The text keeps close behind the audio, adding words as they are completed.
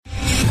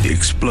The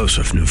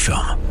explosive new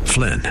film,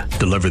 Flynn,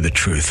 deliver the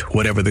truth,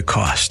 whatever the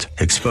cost,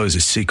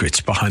 exposes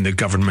secrets behind the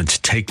government's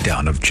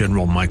takedown of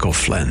General Michael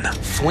Flynn.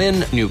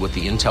 Flynn knew what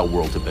the intel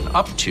world had been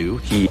up to.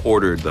 He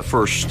ordered the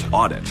first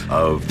audit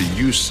of the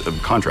use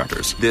of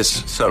contractors.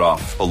 This set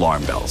off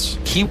alarm bells.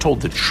 He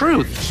told the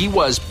truth. He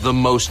was the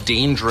most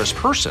dangerous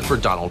person for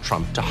Donald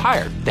Trump to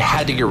hire. They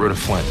had to get rid of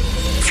Flynn.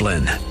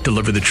 Flynn,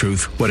 deliver the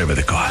truth, whatever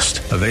the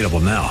cost. Available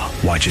now.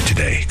 Watch it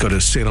today. Go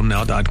to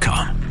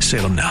salemnow.com.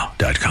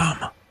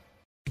 salemnow.com.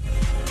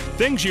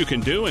 Things you can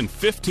do in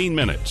 15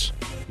 minutes.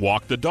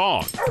 Walk the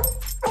dog.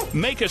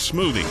 Make a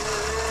smoothie.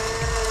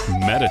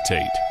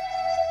 Meditate.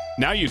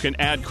 Now you can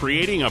add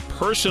creating a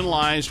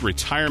personalized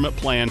retirement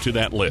plan to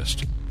that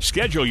list.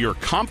 Schedule your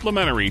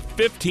complimentary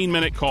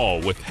 15-minute call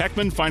with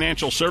Heckman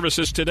Financial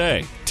Services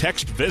today.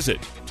 Text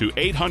VISIT to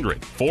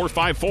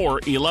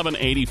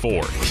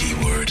 800-454-1184.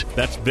 Keyword.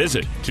 That's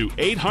VISIT to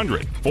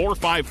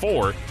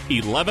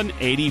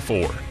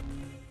 800-454-1184.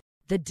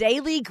 The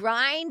daily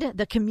grind,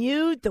 the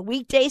commute, the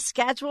weekday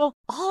schedule,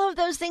 all of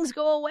those things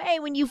go away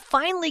when you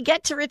finally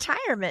get to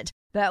retirement.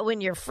 But when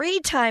your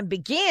free time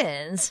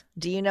begins,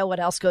 do you know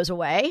what else goes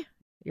away?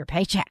 Your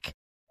paycheck.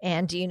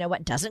 And do you know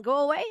what doesn't go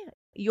away?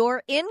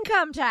 Your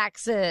income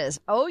taxes.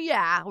 Oh,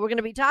 yeah. We're going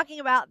to be talking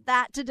about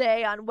that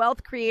today on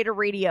Wealth Creator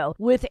Radio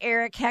with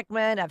Eric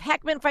Heckman of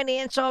Heckman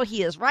Financial.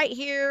 He is right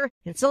here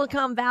in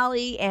Silicon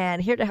Valley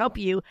and here to help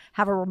you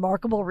have a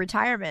remarkable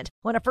retirement. I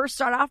want to first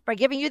start off by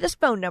giving you this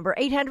phone number,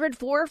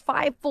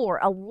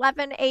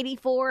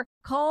 800-454-1184.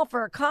 Call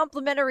for a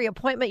complimentary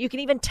appointment. You can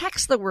even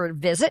text the word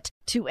visit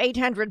to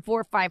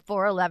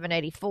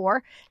 800-454-1184.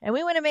 And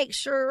we want to make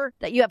sure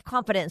that you have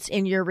confidence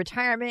in your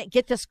retirement.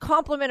 Get this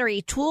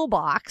complimentary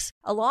toolbox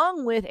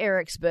along with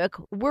Eric's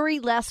book, Worry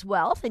Less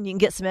Wealth, and you can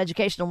get some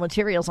educational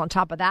materials on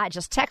top of that.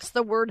 Just text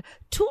the word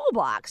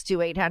toolbox to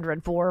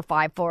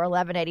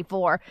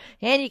 800-454-1184.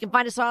 And you can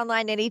find us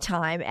online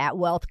anytime at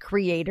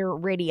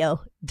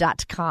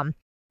wealthcreatorradio.com.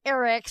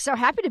 Eric, so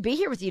happy to be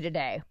here with you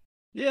today.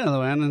 Yeah,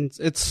 Luann, and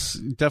it's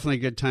definitely a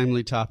good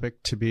timely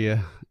topic to be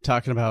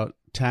talking about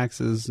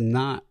taxes,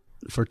 not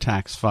for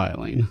tax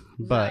filing,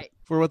 but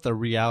for what the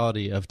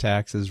reality of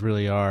taxes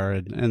really are.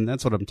 And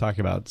that's what I'm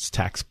talking about. It's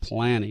tax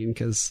planning,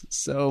 because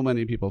so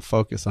many people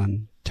focus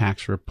on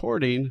tax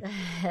reporting,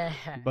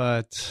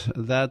 but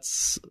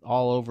that's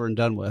all over and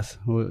done with.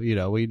 You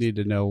know, we need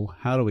to know,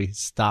 how do we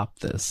stop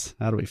this?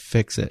 How do we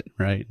fix it,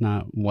 right?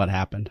 Not what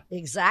happened.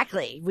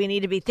 Exactly. We need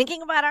to be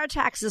thinking about our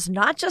taxes,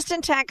 not just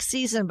in tax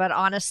season, but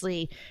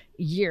honestly,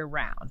 year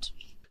round.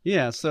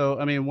 Yeah. So,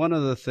 I mean, one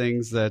of the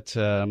things that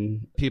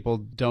people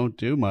don't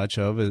do much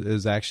of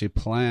is actually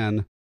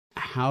plan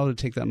how to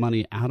take that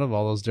money out of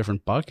all those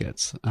different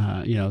buckets.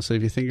 You know, so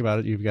if you think about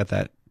it, you've got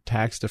that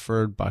tax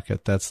deferred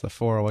bucket. That's the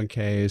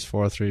 401ks,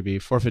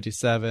 403b,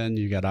 457.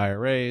 You got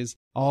IRAs,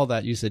 all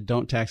that. You said,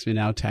 don't tax me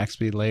now,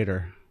 tax me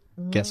later.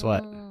 Guess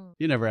what?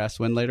 You never asked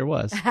when later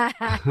was.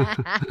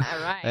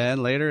 Right.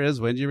 And later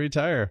is when you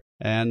retire.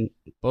 And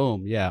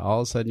boom, yeah, all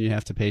of a sudden you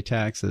have to pay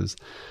taxes.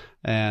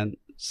 And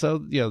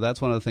so, you know,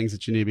 that's one of the things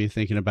that you need to be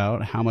thinking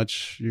about, how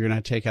much you're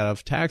going to take out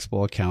of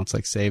taxable accounts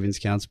like savings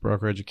accounts,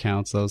 brokerage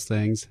accounts, those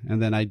things.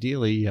 And then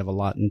ideally, you have a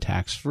lot in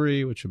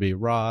tax-free, which would be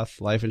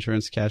Roth, life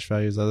insurance, cash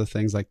values, other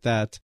things like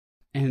that.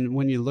 And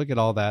when you look at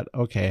all that,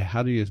 okay,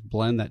 how do you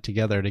blend that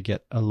together to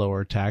get a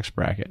lower tax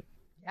bracket?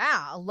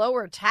 Yeah, a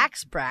lower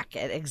tax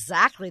bracket.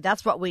 Exactly.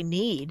 That's what we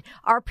need.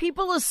 Are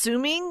people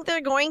assuming they're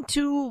going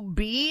to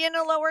be in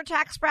a lower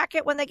tax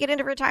bracket when they get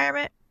into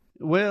retirement?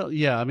 Well,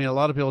 yeah, I mean, a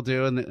lot of people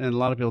do. And a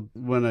lot of people,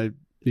 when I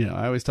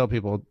always tell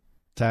people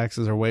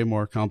taxes are way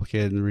more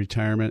complicated in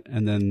retirement.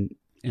 And then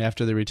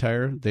after they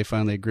retire, they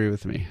finally agree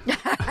with me.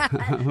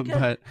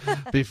 But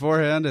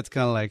beforehand, it's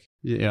kind of like,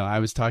 you know, I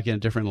was talking a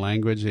different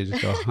language. They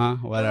just go, huh,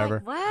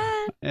 whatever. Like,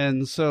 what?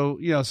 And so,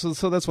 you know,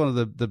 so that's one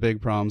of the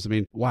big problems. I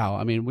mean, wow.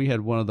 I mean, we had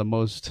one of the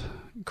most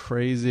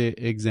crazy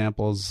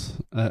examples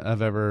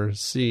I've ever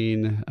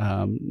seen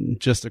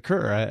just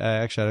occur. I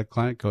actually had a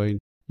client going,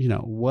 you know,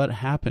 what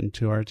happened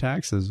to our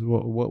taxes?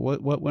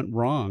 What went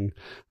wrong?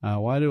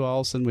 Why do all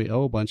of a sudden we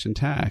owe a bunch in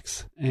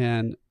tax?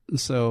 And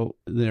so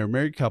they're a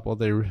married couple.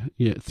 They were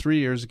 3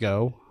 years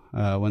ago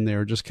when they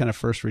were just kind of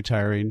first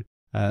retiring.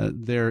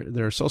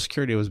 Their Social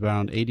Security was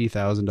around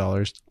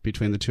 $80,000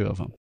 between the two of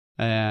them,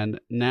 and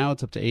now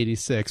it's up to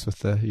 86 with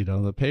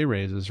the pay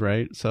raises,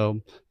 right? So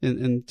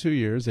in 2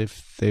 years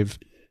they've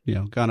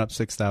gone up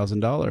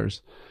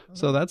 $6,000.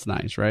 So that's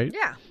nice, right?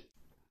 Yeah.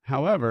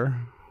 However,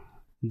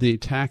 the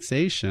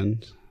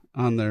taxation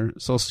on their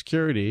Social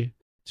Security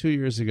 2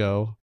 years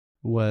ago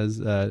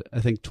was, I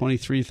think,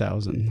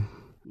 $23,000.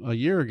 A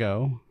year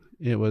ago,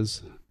 it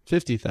was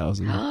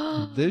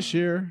 $50,000. This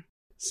year,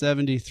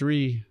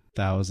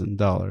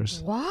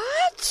 $73,000.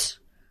 What?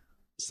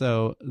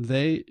 So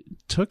they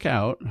took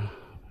out,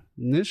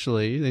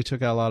 initially, they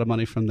took out a lot of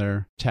money from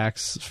their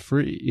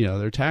tax-free,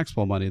 their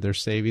taxable money, their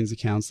savings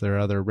accounts, their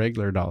other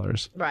regular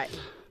dollars. Right.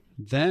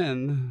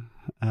 Then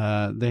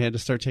they had to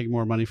start taking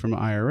more money from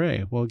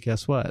IRA. Well,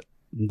 guess what?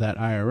 That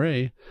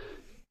IRA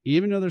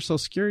even though their Social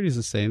Security is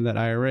the same, that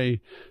IRA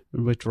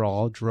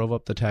withdrawal drove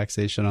up the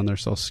taxation on their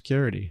Social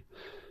Security.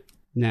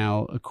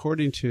 Now,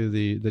 according to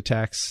the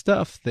tax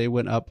stuff, they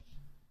went up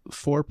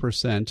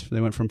 4%.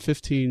 They went from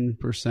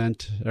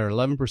 15% or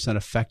 11%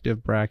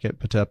 effective bracket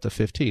but up to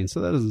 15%. So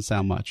that doesn't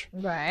sound much.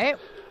 Right.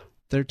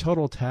 Their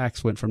total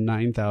tax went from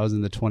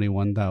 $9,000 to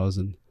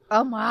 $21,000.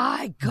 Oh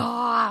my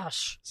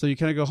gosh. So you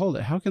kind of go, hold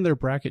it. How can their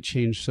bracket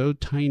change so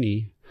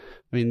tiny?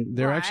 I mean,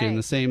 they're actually in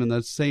the same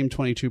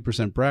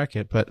 22%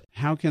 bracket, but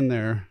how can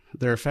their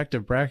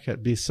effective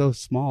bracket be so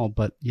small,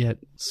 but yet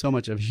so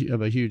much of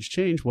a huge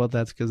change? Well,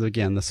 that's because,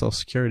 again, the Social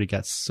Security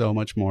got so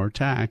much more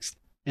taxed.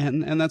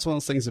 And that's one of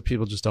those things that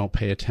people just don't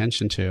pay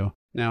attention to.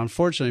 Now,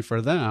 unfortunately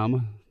for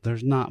them,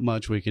 there's not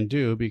much we can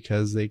do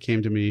because they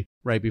came to me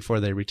right before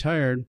they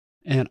retired,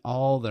 and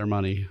all their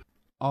money,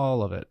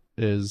 all of it,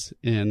 is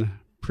in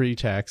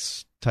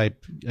pre-tax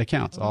type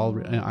accounts,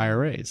 all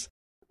IRAs.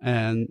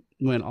 And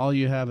when all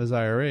you have is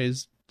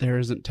IRAs, there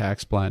isn't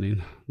tax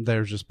planning.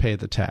 There's just pay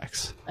the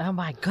tax. Oh,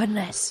 my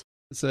goodness.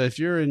 So if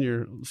you're in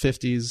your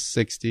 50s,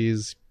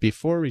 60s,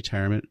 before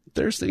retirement,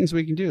 there's things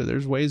we can do.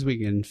 There's ways we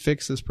can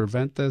fix this,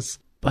 prevent this.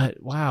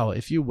 But wow,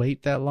 if you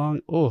wait that long,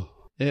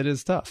 it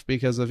is tough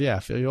because of,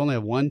 if you only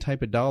have one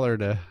type of dollar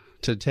to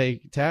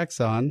take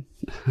tax on,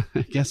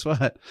 guess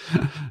what?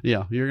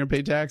 You're going to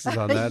pay taxes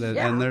on that.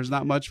 And there's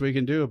not much we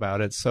can do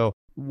about it. So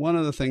one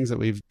of the things that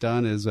we've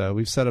done is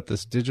we've set up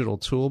this digital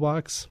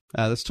toolbox.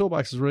 This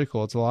toolbox is really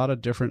cool. It's a lot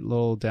of different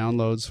little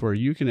downloads where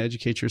you can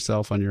educate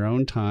yourself on your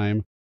own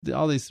time.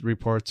 All these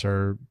reports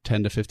are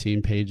 10 to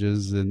 15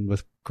 pages and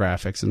with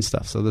graphics and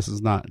stuff. So this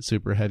is not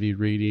super heavy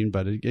reading,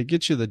 but it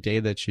gets you the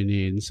data that you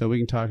need. And so we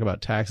can talk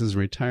about taxes and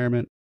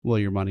retirement. Will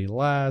your money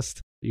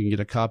last? You can get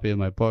a copy of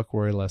my book,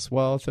 Worry Less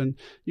Wealth, and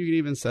you can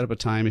even set up a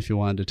time if you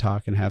wanted to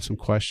talk and have some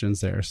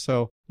questions there.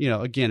 So,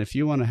 again, if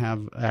you want to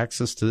have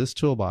access to this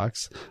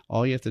toolbox,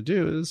 all you have to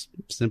do is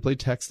simply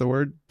text the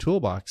word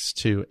toolbox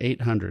to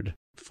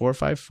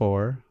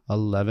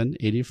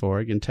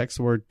 800-454-1184. Again, text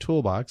the word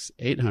toolbox,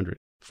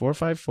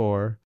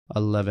 800-454-1184,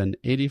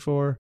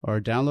 or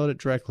download it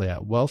directly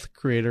at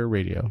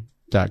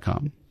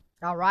wealthcreatorradio.com.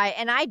 All right.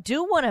 And I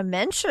do want to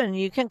mention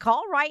you can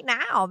call right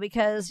now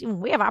because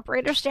we have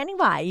operators standing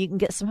by. You can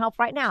get some help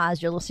right now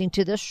as you're listening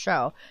to this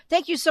show.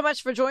 Thank you so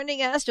much for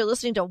joining us. You're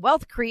listening to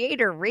Wealth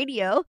Creator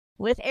Radio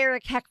with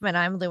Eric Heckman.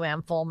 I'm Lou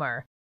Ann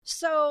Fulmer.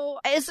 So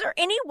is there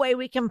any way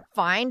we can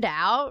find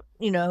out,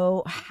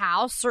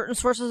 how certain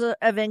sources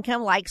of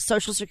income like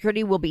Social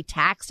Security will be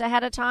taxed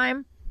ahead of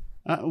time?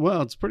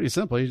 Well, it's pretty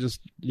simple. You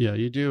just,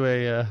 you do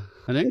an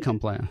income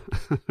plan,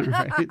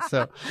 right?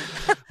 So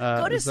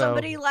go to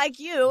somebody like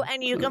you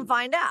and you can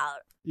find out.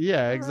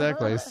 Yeah,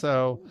 exactly.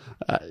 So,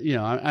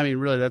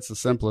 really, that's the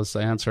simplest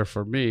answer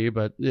for me.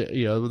 But,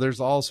 there's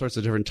all sorts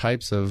of different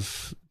types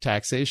of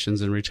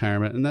taxations in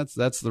retirement. And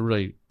that's the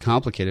really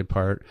complicated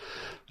part.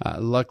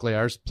 Luckily,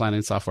 our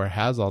planning software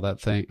has all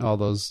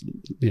those,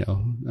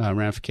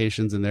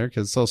 ramifications in there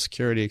because Social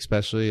Security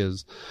especially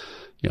is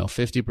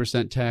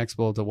 50%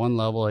 taxable to one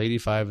level,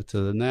 85%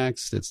 to the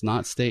next. It's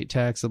not state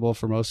taxable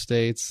for most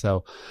states.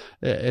 So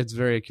it's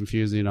very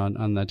confusing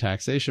on the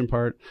taxation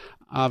part.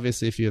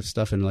 Obviously, if you have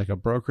stuff in like a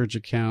brokerage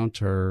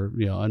account or,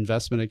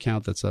 investment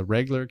account that's a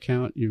regular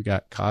account, you've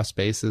got cost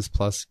basis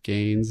plus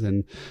gains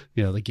and,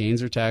 the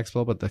gains are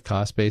taxable, but the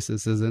cost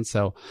basis isn't.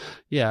 So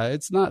yeah,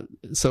 it's not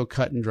so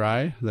cut and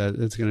dry that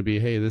it's going to be,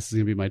 hey, this is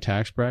going to be my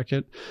tax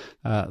bracket.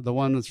 The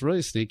one that's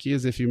really sneaky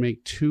is if you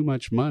make too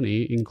much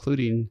money,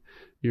 including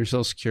your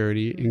Social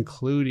Security,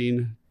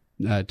 including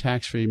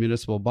tax-free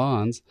municipal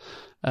bonds,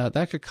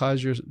 that could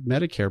cause your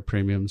Medicare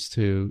premiums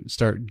to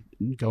start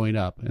going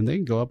up. And they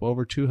can go up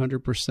over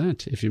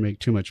 200% if you make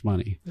too much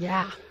money.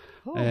 Yeah.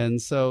 Cool.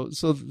 And so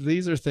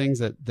these are things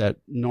that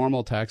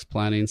normal tax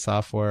planning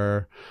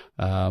software,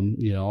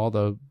 all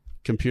the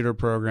computer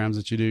programs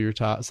that you do your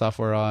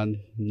software on,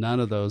 none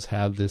of those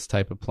have this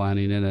type of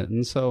planning in it.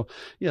 And so,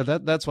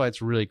 that's why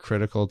it's really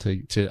critical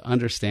to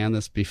understand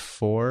this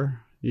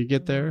before you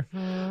get there.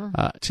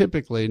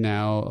 Typically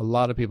now, a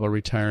lot of people are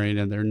retiring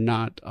and they're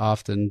not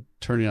often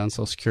turning on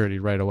Social Security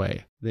right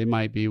away. They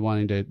might be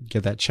wanting to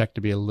get that check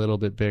to be a little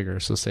bit bigger.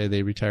 So say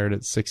they retired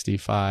at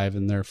 65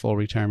 and their full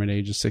retirement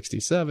age is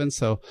 67.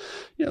 So,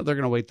 they're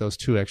going to wait those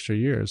 2 extra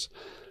years.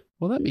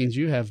 Well, that means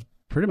you have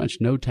pretty much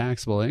no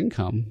taxable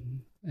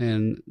income.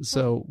 And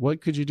so what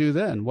could you do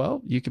then?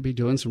 Well, you could be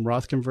doing some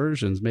Roth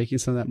conversions, making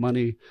some of that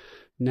money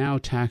now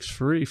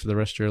tax-free for the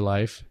rest of your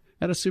life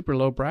at a super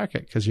low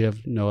bracket because you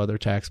have no other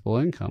taxable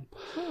income.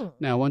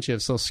 Now, once you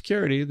have Social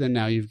Security, then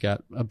now you've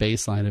got a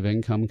baseline of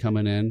income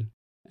coming in.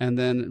 And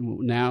then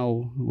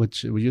now,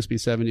 which used to be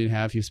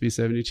 70.5, used to be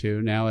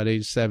 72. Now at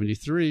age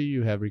 73,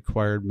 you have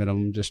required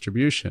minimum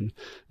distribution.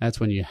 That's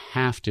when you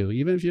have to,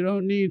 even if you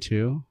don't need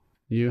to,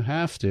 you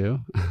have to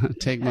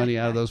take money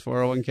out of those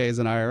 401ks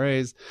and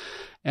IRAs.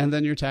 And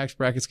then your tax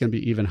bracket's going to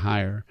be even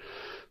higher.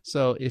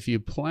 So if you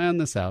plan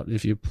this out,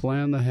 if you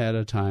plan ahead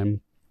of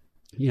time,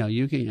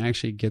 you can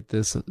actually get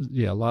this, a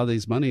lot of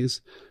these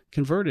monies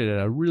converted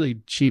at a really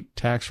cheap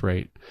tax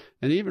rate.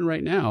 And even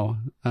right now,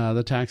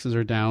 the taxes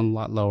are down a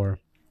lot lower.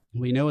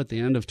 we know at the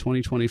end of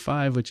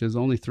 2025, which is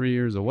only 3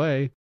 years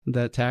away,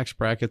 that tax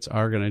brackets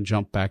are going to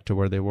jump back to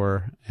where they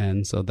were.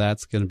 And so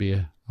that's going to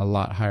be a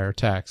lot higher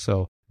tax.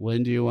 So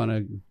when do you want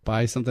to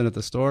buy something at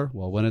the store?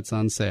 Well, when it's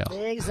on sale.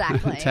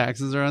 Exactly.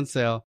 Taxes are on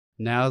sale.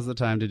 Now's the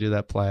time to do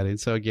that planning.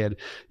 So again,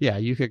 yeah,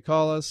 you could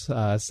call us,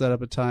 set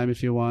up a time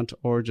if you want,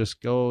 or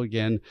just go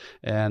again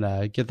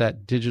and get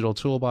that digital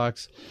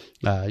toolbox.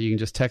 You can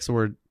just text the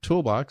word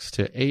toolbox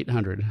to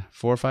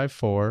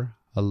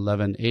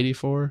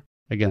 800-454-1184.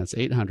 Again, it's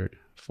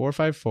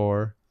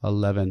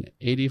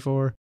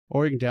 800-454-1184.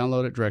 Or you can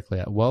download it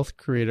directly at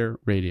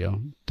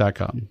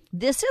wealthcreatorradio.com.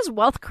 This is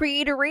Wealth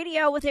Creator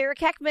Radio with Eric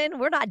Heckman.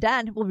 We're not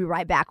done. We'll be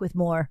right back with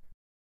more.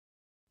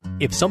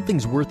 If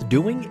something's worth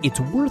doing, it's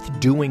worth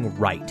doing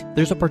right.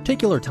 There's a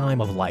particular time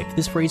of life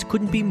this phrase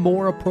couldn't be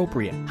more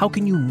appropriate. How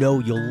can you know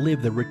you'll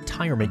live the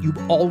retirement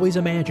you've always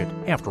imagined?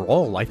 After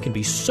all, life can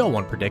be so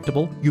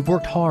unpredictable. You've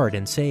worked hard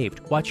and saved.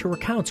 Watch your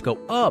accounts go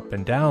up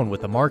and down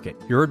with the market.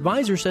 Your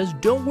advisor says,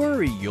 don't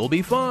worry, you'll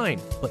be fine.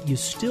 But you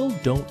still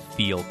don't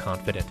feel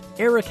confident.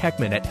 Eric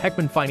Heckman at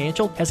Heckman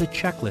Financial has a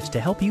checklist to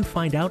help you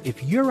find out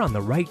if you're on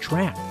the right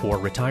track for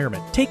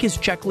retirement. Take his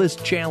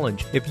checklist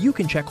challenge. If you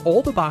can check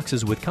all the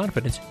boxes with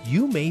confidence,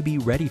 you may be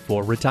ready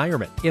for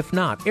retirement. If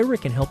not,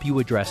 Eric can help you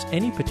address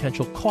any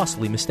potential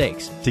costly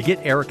mistakes. To get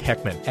Eric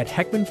Heckman at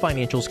Heckman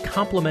Financial's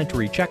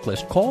complimentary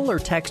checklist, call or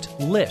text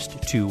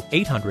LIST to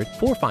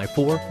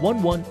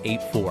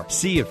 800-454-1184.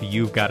 See if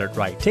you've got it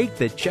right. Take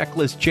the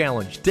checklist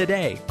challenge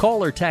today.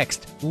 Call or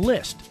text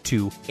LIST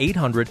to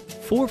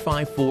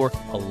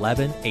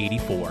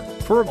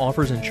 800-454-1184. Firm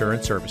offers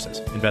insurance services.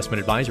 Investment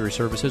advisory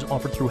services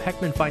offered through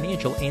Heckman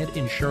Financial and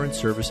Insurance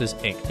Services,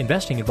 Inc.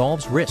 Investing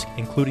involves risk,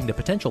 including the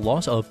potential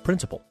loss of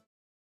principal.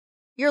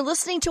 You're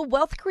listening to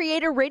Wealth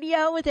Creator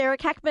Radio with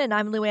Eric Heckman.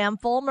 I'm Lou Ann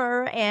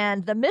Fulmer,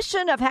 and the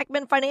mission of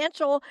Heckman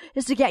Financial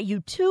is to get you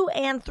to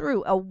and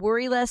through a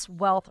worryless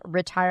wealth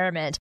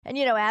retirement. And,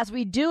 you know, as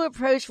we do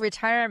approach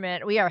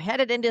retirement, we are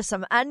headed into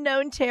some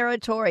unknown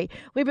territory.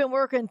 We've been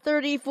working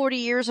 30, 40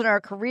 years in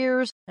our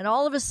careers, and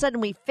all of a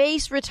sudden we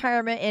face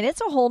retirement, and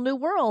it's a whole new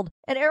world.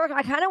 And, Eric,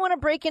 I kind of want to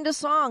break into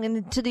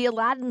the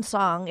Aladdin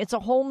song. It's a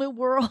whole new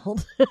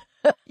world.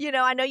 You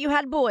know, I know you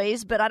had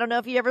boys, but I don't know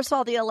if you ever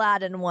saw the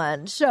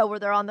Aladdin show where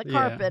they're on the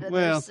carpet and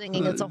they're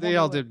singing. It's a whole they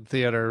all did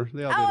theater.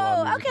 They all did a lot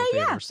of musical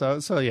theater.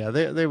 So yeah,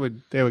 they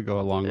would go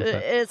along with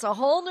it. It's a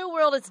whole new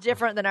world. It's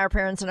different than our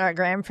parents and our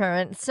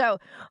grandparents. So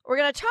we're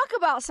going to talk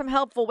about some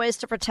helpful ways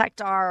to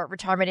protect our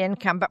retirement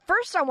income. But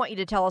first, I want you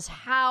to tell us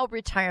how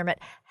retirement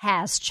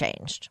has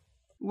changed.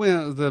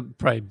 Well, the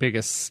probably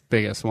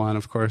biggest one,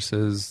 of course,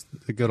 is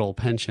the good old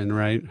pension,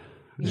 right?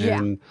 Yeah.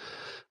 And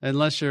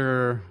unless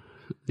you're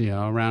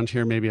around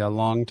here, maybe a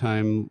long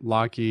time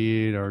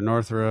Lockheed or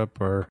Northrop,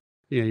 or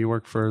you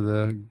work for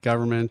the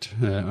government,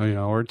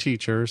 or a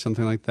teacher or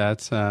something like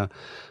that.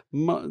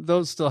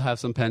 Those still have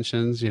some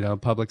pensions,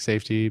 public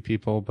safety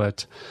people,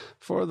 but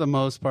for the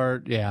most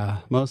part,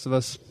 most of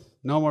us,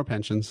 no more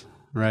pensions,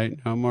 right?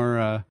 No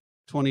more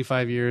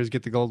 25 years,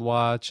 get the gold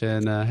watch,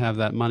 and have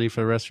that money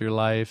for the rest of your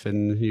life,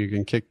 and you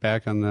can kick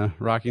back on the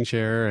rocking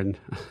chair and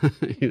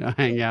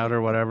hang out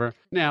or whatever.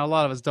 Now, a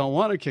lot of us don't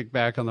want to kick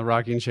back on the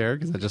rocking chair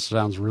because that just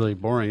sounds really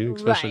boring,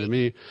 especially to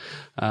me.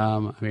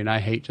 I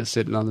hate just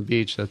sitting on the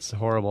beach. That's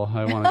horrible.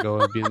 I want to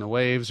go be in the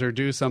waves or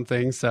do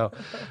something. So,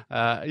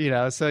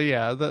 it's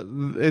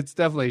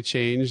definitely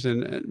changed,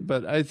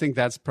 but I think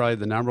that's probably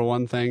the number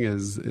one thing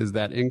is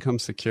that income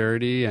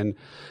security. And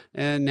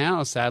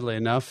now, sadly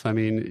enough,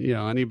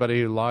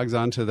 anybody who logs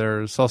onto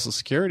their Social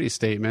Security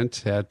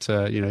statement at,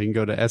 you can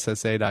go to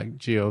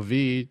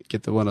ssa.gov,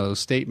 get one of those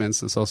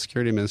statements, the Social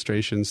Security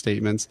Administration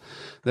statements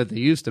that they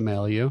used to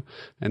mail you,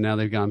 and now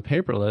they've gone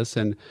paperless.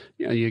 And,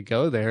 you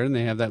go there and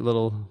they have that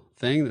little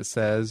thing that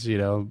says,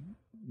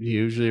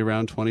 usually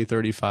around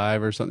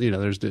 2035 or something,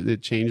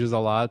 it changes a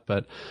lot,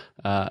 but,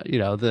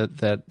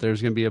 that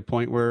there's going to be a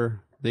point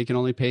where they can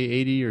only pay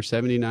 80 or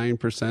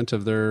 79%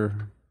 of their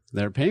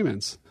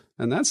payments.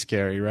 And that's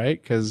scary,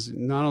 right? Because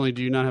not only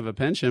do you not have a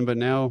pension, but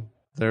now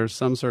there's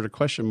some sort of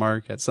question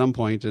mark at some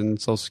point in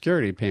Social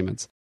Security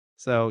payments.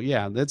 So,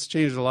 yeah, that's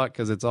changed a lot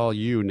because it's all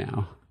you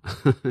now.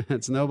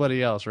 It's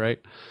nobody else, right?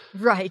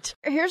 Right.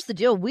 Here's the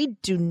deal. We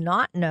do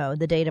not know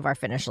the date of our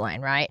finish line,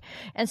 right?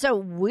 And so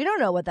we don't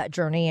know what that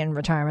journey in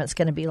retirement is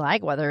going to be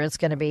like, whether it's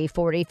going to be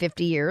 40,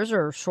 50 years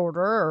or shorter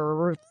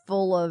or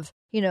full of,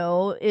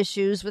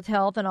 issues with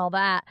health and all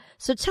that.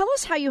 So tell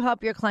us how you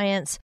help your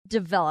clients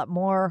develop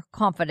more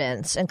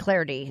confidence and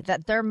clarity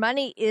that their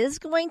money is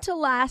going to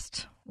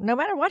last no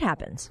matter what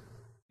happens.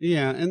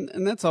 Yeah,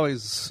 and that's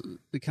always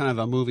kind of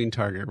a moving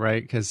target,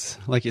 right? Because,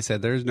 like you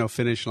said, there's no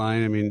finish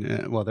line.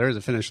 There is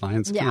a finish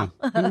line. It's kind of,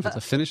 I don't know if it's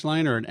a finish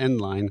line or an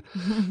end line,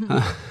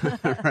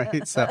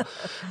 right? So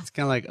it's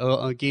kind of like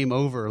a game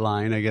over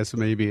line, I guess,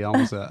 maybe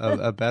almost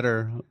a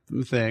better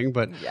thing.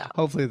 But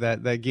hopefully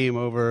that game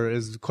over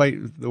is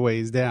quite the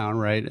ways down,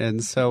 right?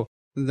 And so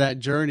that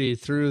journey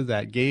through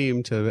that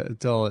game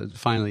till it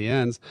finally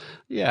ends.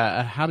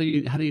 Yeah, how do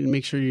you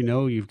make sure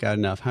you've got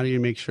enough? How do you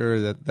make sure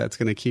that that's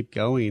going to keep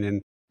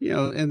going?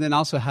 and then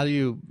also how do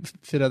you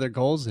fit other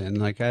goals in?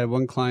 Like I had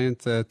one client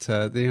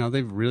that,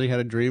 they've really had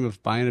a dream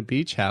of buying a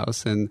beach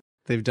house, and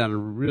they've done a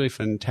really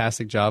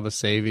fantastic job of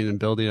saving and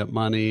building up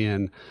money.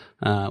 And,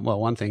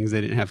 one thing is they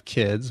didn't have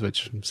kids,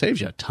 which saves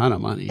you a ton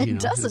of money.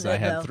 Doesn't it, I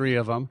had 3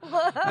 of them.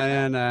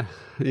 And,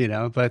 we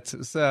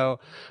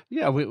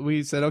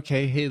said,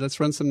 okay, hey, let's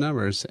run some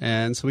numbers.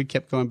 And so we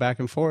kept going back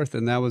and forth,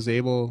 and now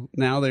they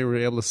were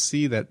able to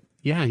see that,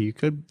 yeah,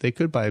 they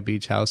could buy a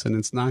beach house, and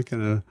it's not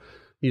going to,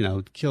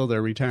 kill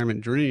their retirement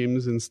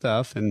dreams and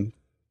stuff. And,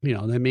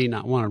 they may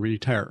not want to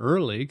retire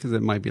early because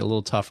it might be a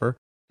little tougher.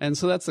 And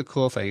so that's the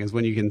cool thing is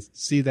when you can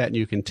see that and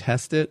you can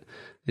test it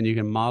and you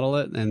can model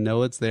it and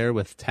know it's there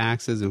with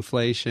taxes,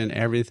 inflation,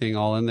 everything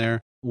all in there.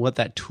 What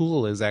that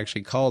tool is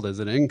actually called is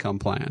an income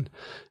plan.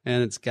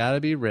 And it's got to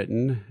be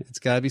written. It's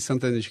got to be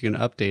something that you can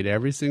update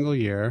every single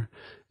year.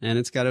 And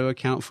it's got to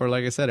account for,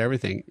 like I said,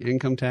 everything,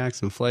 income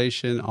tax,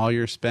 inflation, all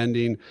your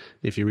spending.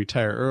 If you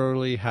retire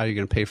early, how you're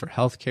going to pay for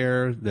health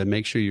care, then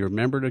make sure you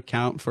remember to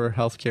account for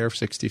health care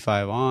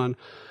 65 on.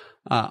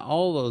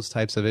 All those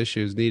types of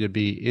issues need to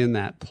be in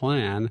that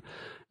plan.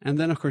 And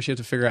then, of course, you have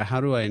to figure out how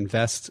do I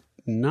invest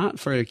not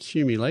for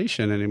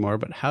accumulation anymore,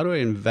 but how do I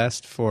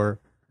invest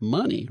for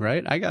money,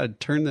 right? I got to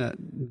turn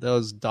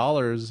those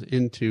dollars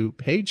into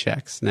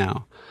paychecks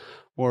now,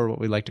 or what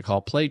we like to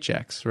call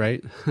playchecks,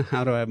 right?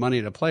 How do I have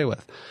money to play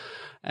with?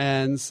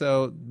 And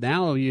so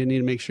now you need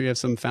to make sure you have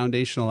some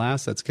foundational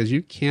assets because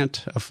you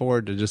can't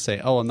afford to just say,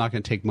 oh, I'm not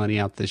going to take money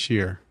out this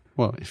year.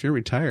 Well, if you're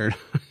retired,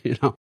 you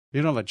don't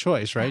have a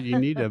choice, right? You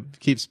need to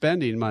keep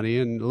spending money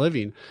and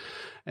living.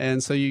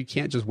 And so you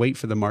can't just wait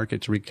for the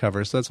market to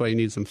recover. So that's why you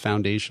need some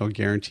foundational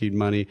guaranteed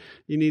money.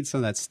 You need some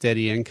of that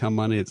steady income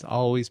money. It's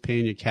always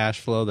paying you cash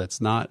flow that's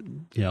not,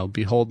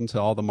 beholden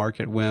to all the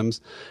market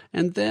whims.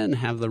 And then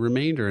have the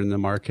remainder in the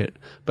market.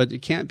 But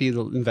it can't be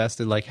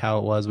invested like how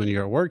it was when you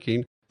were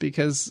working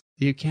because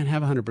you can't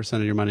have 100%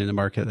 of your money in the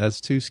market. That's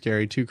too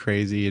scary, too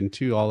crazy, and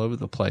too all over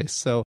the place.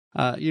 So,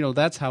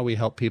 that's how we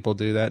help people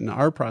do that. And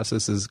our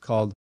process is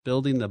called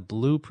building the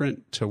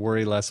blueprint to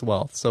worry less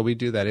wealth. So we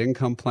do that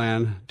income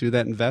plan, do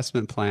that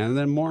investment plan, and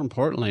then more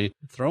importantly,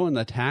 throw in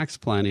the tax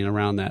planning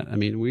around that. I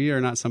mean, we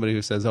are not somebody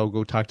who says, oh,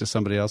 go talk to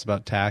somebody else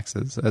about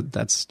taxes.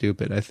 That's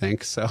stupid, I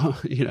think. So,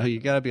 you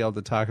got to be able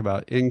to talk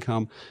about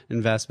income,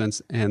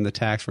 investments, and the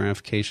tax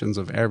ramifications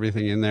of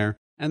everything in there.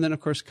 And then,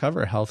 of course,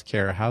 cover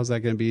healthcare. How's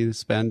that going to be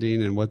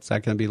spending and what's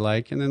that going to be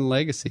like? And then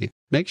legacy.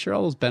 Make sure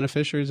all those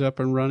beneficiaries are up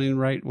and running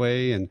the right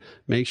way and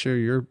make sure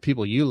your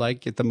people you like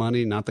get the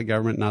money, not the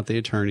government, not the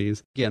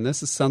attorneys. Again,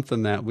 this is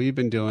something that we've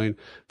been doing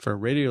for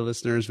radio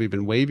listeners. We've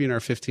been waiving our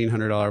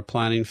 $1,500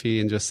 planning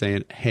fee and just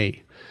saying,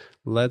 hey,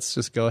 let's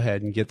just go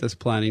ahead and get this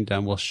planning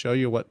done. We'll show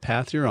you what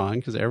path you're on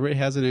because everybody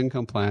has an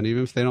income plan.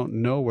 Even if they don't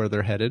know where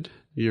they're headed,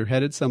 you're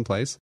headed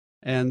someplace.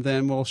 And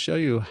then we'll show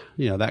you,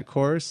 that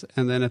course.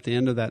 And then at the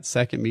end of that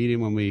second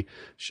meeting, when we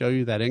show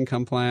you that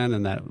income plan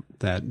and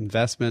that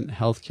investment,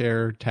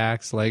 healthcare,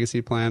 tax,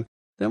 legacy plan,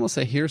 then we'll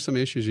say, here's some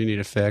issues you need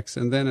to fix.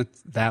 And then at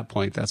that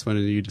point, that's when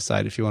you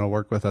decide if you want to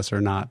work with us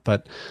or not.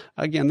 But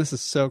again, this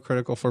is so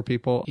critical for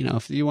people.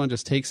 If you want to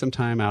just take some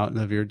time out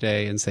of your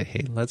day and say,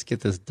 hey, let's get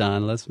this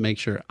done. Let's make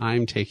sure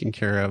I'm taken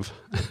care of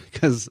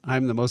because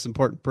I'm the most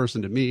important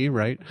person to me,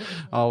 right?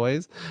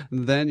 Always.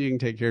 Then you can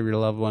take care of your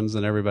loved ones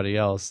and everybody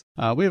else.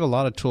 We have a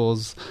lot of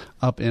tools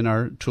up in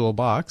our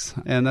toolbox.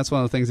 And that's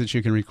one of the things that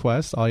you can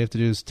request. All you have to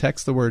do is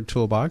text the word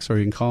toolbox, or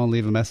you can call and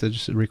leave a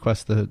message to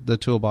request the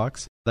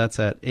toolbox.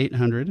 That's at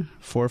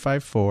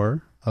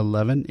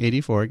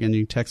 800-454-1184. Again,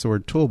 you can text the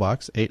word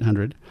toolbox,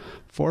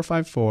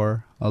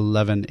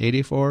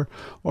 800-454-1184,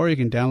 or you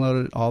can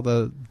download all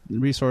the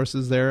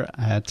resources there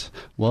at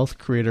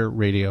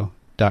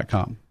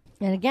wealthcreatorradio.com.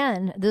 And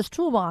again, this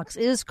toolbox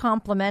is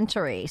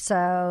complimentary.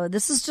 So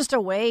this is just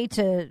a way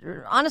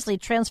to honestly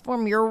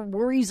transform your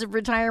worries of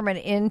retirement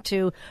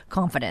into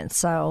confidence.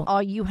 So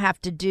all you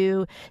have to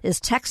do is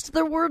text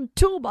the word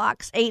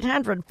toolbox,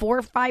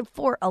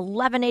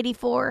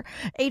 800-454-1184,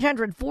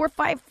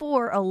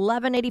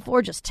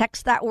 800-454-1184. Just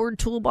text that word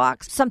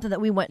toolbox, something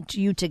that we want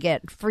you to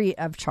get free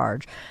of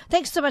charge.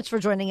 Thanks so much for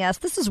joining us.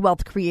 This is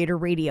Wealth Creator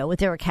Radio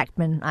with Eric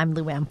Heckman. I'm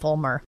Lou Ann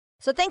Fulmer.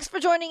 So thanks for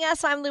joining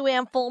us. I'm Lou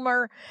Ann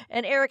Fulmer.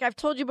 And Eric, I've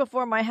told you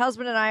before, my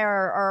husband and I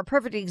are a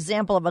perfect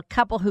example of a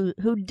couple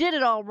who did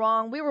it all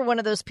wrong. We were one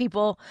of those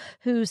people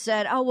who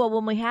said, oh, well,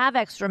 when we have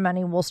extra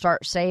money, we'll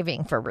start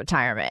saving for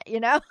retirement.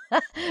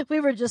 We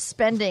were just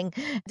spending,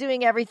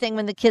 doing everything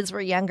when the kids were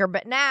younger.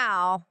 But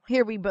now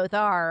here we both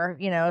are,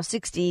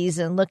 60s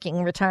and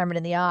looking retirement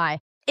in the eye.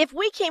 If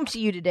we came to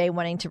you today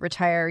wanting to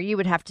retire, you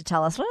would have to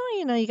tell us, well,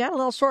 you got a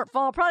little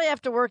shortfall, probably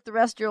have to work the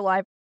rest of your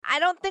life. I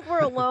don't think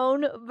we're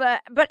alone,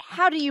 but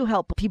how do you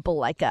help people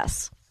like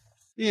us?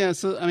 Yeah,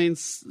 so I mean,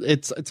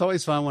 it's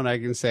always fun when I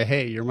can say,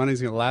 hey, your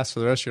money's going to last for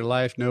the rest of your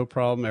life, no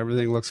problem,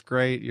 everything looks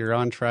great, you're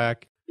on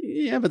track.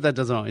 Yeah, but that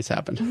doesn't always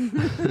happen.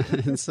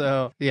 And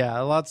so,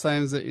 yeah, a lot of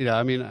times,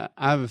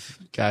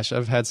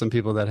 I've had some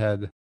people that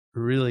had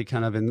really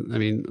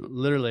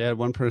literally I had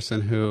one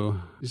person who,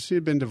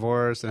 she'd been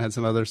divorced and had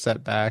some other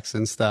setbacks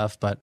and stuff,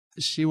 but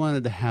She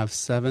wanted to have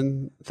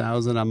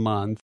 $7,000 a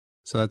month.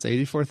 So that's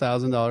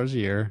 $84,000 a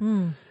year.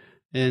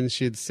 And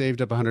she had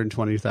saved up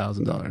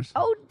 $120,000.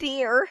 Oh,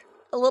 dear.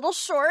 A little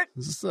short.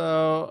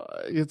 So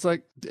it's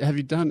like, have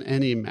you done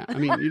any math? I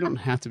mean, you don't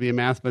have to be a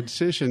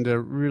mathematician to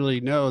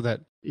really know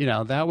that,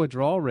 that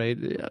withdrawal rate,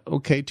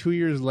 okay, 2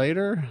 years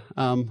later,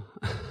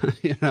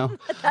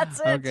 That's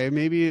it. Okay,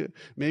 maybe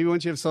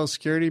once you have Social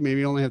Security,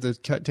 maybe you only have to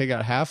take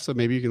out half, so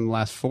maybe you can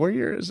last 4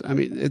 years. I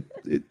mean,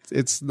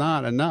 it's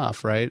not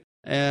enough, right?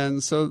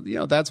 And so,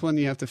 that's when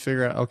you have to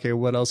figure out, okay,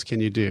 what else can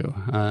you do?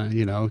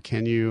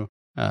 Can you,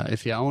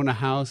 if you own a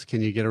house,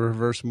 can you get a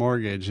reverse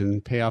mortgage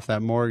and pay off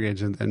that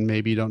mortgage? And then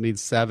maybe you don't need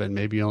 $7,000,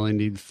 maybe you only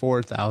need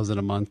 $4,000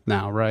 a month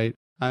now, right?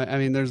 I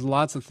mean, there's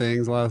lots of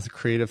things, a lot of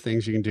creative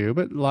things you can do,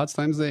 but lots of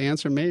times the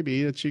answer may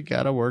be that you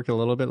got to work a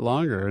little bit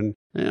longer. And,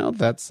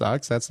 that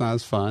sucks. That's not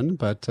as fun,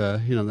 but,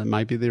 that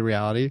might be the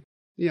reality.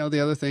 The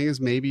other thing is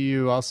maybe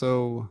you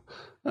also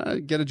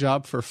get a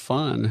job for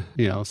fun,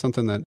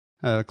 something that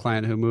a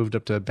client who moved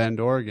up to Bend,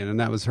 Oregon, and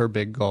that was her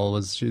big goal.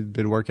 Was she'd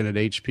been working at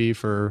HP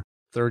for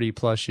 30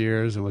 plus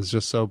years and was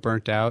just so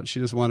burnt out.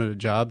 She just wanted a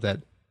job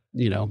that,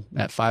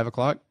 at 5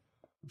 o'clock,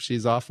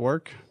 she's off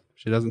work.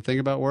 She doesn't think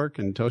about work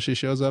until she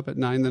shows up at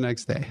 9 the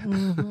next day.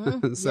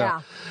 So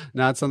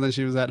not something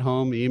she was at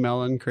home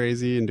emailing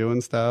crazy and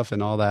doing stuff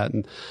and all that.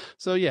 And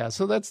so,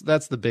 so that's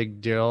the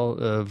big deal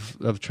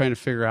of trying to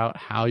figure out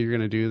how you're going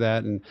to do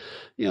that. And,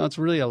 it's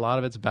really a lot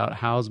of it's about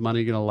how's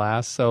money going to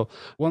last. So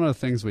one of the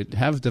things we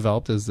have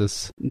developed is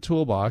this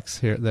toolbox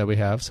here that we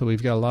have. So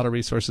we've got a lot of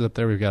resources up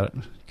there. We've got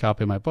a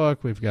copy of my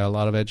book. We've got a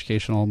lot of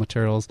educational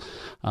materials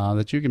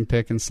that you can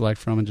pick and select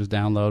from and just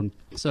download.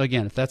 So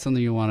again, if that's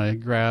something you want to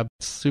grab,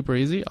 it's super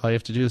easy. All you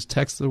have to do is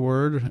text the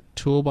word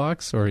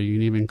toolbox, or you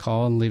can even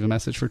call and leave a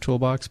message for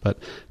toolbox, but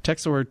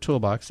text the word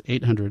toolbox,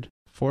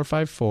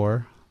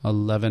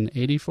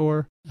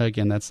 800-454-1184.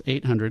 Again, that's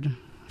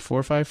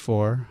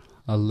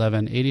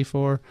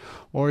 800-454-1184,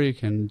 or you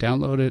can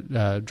download it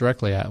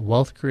directly at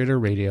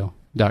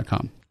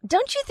wealthcreatorradio.com.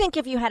 Don't you think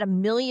if you had $1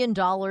 million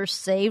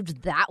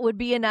saved, that would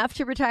be enough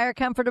to retire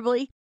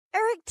comfortably?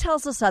 Eric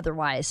tells us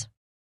otherwise.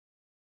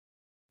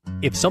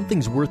 If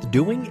something's worth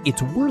doing,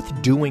 it's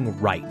worth doing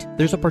right.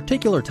 There's a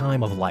particular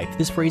time of life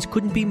this phrase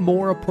couldn't be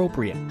more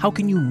appropriate. How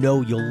can you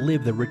know you'll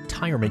live the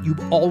retirement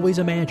you've always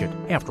imagined?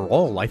 After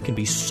all, life can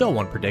be so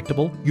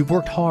unpredictable. You've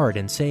worked hard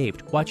and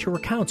saved. Watch your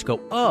accounts go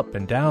up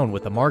and down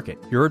with the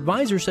market. Your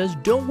advisor says,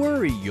 don't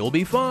worry, you'll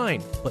be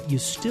fine. But you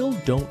still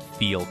don't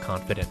feel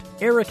confident.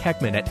 Eric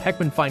Heckman at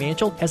Heckman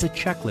Financial has a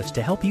checklist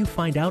to help you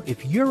find out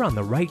if you're on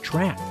the right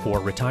track for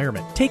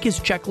retirement. Take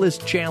his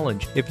checklist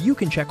challenge. If you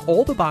can check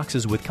all the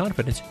boxes with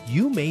confidence,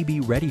 you may be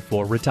ready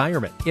for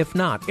retirement. If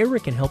not,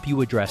 Eric can help you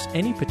address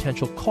any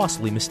potential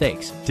costly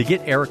mistakes. To get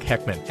Eric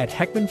Heckman at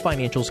Heckman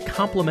Financial's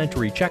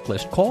complimentary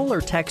checklist, call or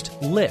text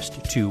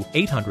LIST to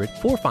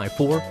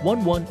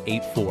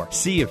 800-454-1184.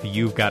 See if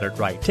you've got it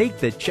right. Take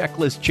the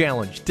checklist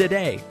challenge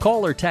today.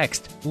 Call or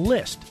text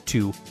LIST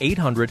to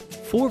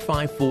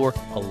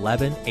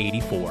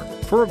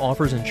 800-454-1184. Firm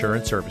offers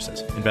insurance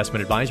services.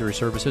 Investment advisory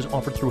services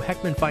offered through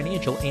Heckman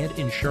Financial and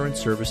Insurance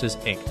Services,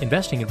 Inc.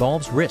 Investing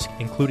involves risk,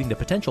 including the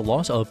potential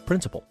loss of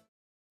principal.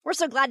 We're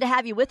so glad to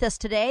have you with us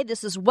today.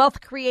 This is Wealth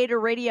Creator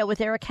Radio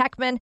with Eric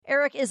Heckman.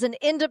 Eric is an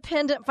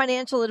independent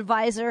financial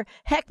advisor.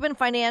 Heckman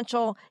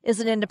Financial is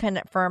an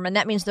independent firm, and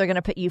that means they're going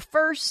to put you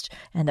first,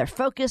 and their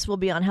focus will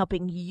be on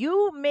helping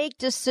you make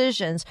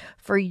decisions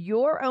for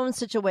your own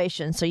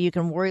situation so you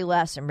can worry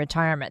less in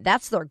retirement.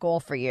 That's their goal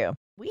for you.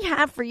 We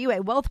have for you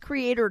a Wealth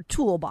Creator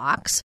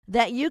Toolbox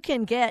that you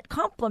can get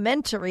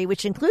complimentary,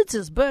 which includes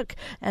his book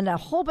and a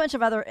whole bunch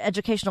of other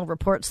educational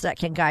reports that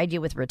can guide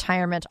you with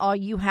retirement. All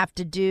you have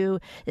to do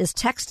is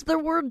text the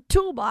word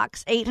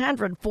Toolbox,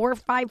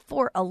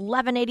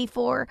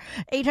 800-454-1184,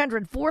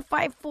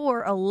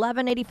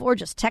 800-454-1184.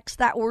 Just text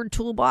that word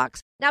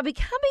Toolbox. Now,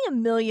 becoming a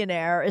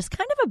millionaire is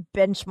kind of a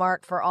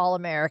benchmark for all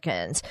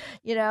Americans.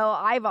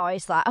 I've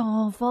always thought,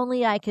 if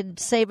only I could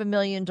save $1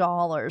 million.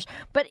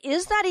 But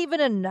is that even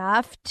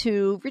enough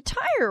to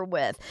retire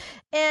with?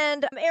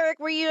 And Eric,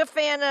 were you a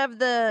fan of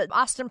the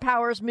Austin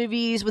Powers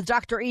movies with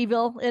Dr.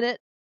 Evil in it?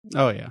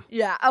 Oh, yeah.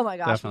 Yeah. Oh, my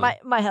gosh.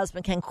 My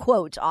husband can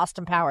quote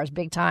Austin Powers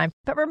big time.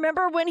 But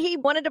remember when he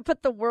wanted to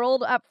put the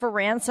world up for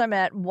ransom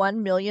at $1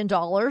 million?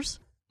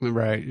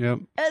 Right, yep.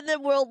 And the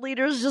world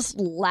leaders just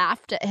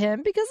laughed at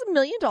him because $1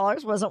 million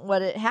wasn't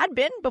what it had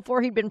been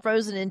before he'd been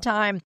frozen in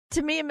time.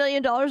 To me, $1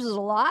 million is a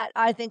lot.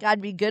 I think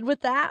I'd be good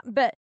with that.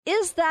 But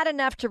is that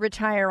enough to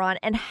retire on?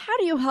 And how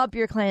do you help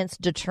your clients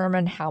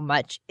determine how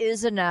much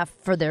is enough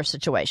for their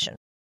situation?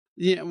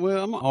 Yeah,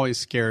 well, I'm always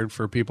scared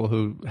for people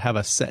who have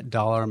a set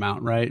dollar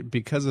amount, right?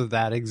 Because of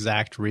that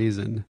exact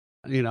reason.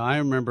 I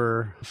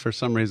remember for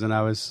some reason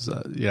I was,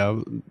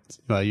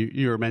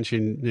 you were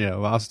mentioning,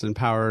 Austin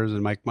Powers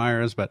and Mike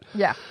Myers, but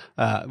yeah,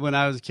 when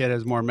I was a kid, it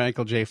was more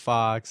Michael J.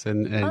 Fox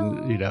and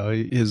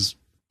his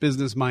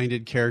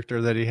business-minded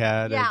character that he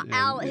had. Yeah,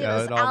 it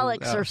was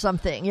Alex or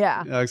something.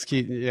 Yeah, Alex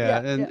Keaton.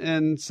 Yeah,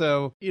 and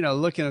so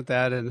looking at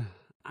that, and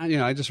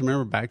I just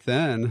remember back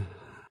then,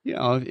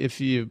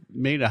 if you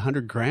made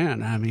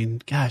 $100,000, I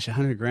mean, gosh,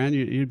 $100,000,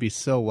 you'd be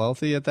so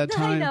wealthy at that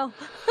time. I know.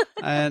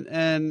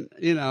 and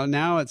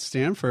now at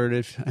Stanford,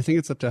 I think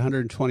it's up to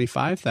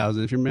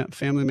 $125,000. If your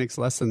family makes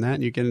less than that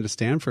and you get into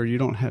Stanford, you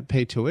don't have to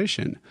pay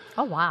tuition.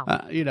 Oh,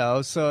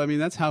 wow. So I mean,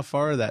 that's how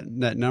far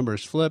that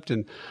number's flipped.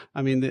 And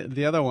I mean,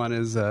 the other one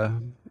is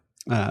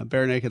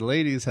Bare Naked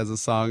Ladies has a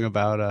song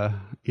about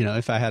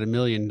if I had $1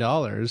 million.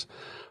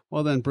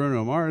 Well, then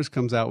Bruno Mars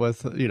comes out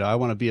with, I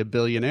want to be a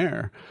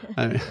billionaire,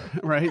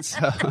 right?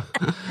 So,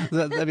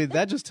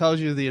 that just tells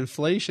you the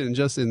inflation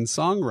just in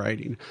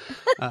songwriting,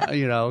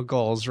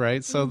 goals,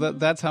 right? So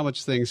that's how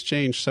much things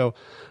change. So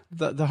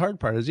the hard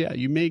part is,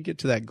 you may get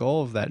to that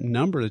goal of that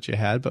number that you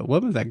had, but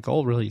what if that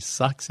goal really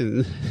sucks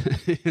in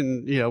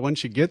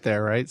once you get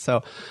there, right?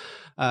 So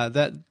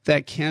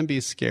that can be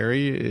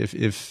scary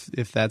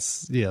if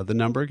that's the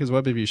number, because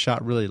what if you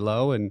shot really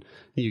low and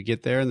you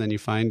get there and then you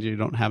find you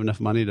don't have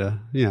enough money to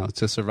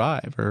to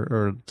survive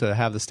or to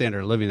have the standard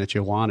of living that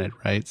you wanted,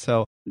 right?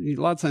 So a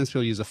lot of times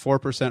people use a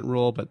 4%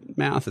 rule, but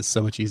math is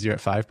so much easier at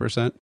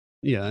 5%.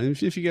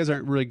 If you guys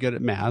aren't really good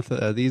at math,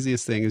 the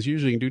easiest thing is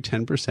usually you can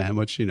do 10%,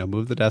 which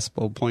move the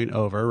decimal point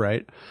over,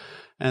 right?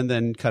 And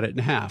then cut it in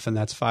half, and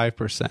that's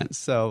 5%.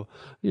 So,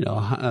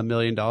 $1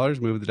 million,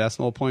 move the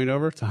decimal point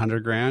over, it's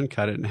 $100,000,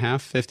 cut it in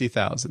half,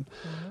 50,000.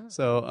 Mm-hmm.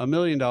 So $1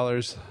 million,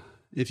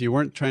 if you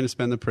weren't trying to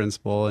spend the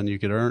principal and you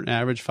could earn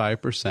average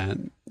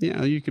 5%,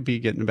 you could be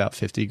getting about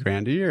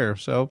 $50,000 a year.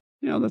 So,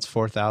 that's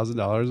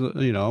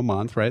 $4,000, a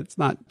month, right? It's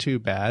not too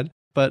bad.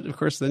 But of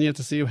course, then you have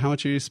to see how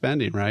much are you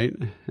spending, right?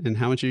 And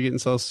how much are you getting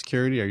Social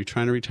Security? Are you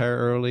trying to retire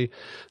early?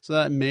 So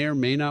that may or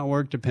may not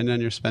work depending on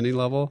your spending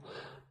level.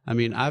 I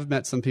mean, I've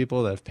met some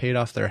people that have paid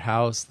off their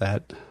house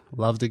that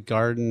love to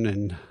garden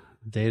and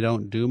they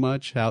don't do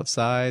much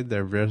outside.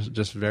 They're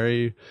just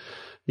very,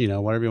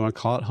 whatever you want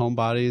to call it,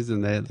 homebodies,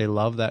 and they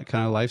love that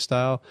kind of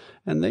lifestyle.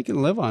 And they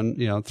can live on,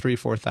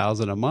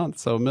 $3,000-4,000 a month.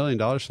 So $1 million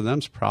for them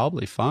is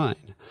probably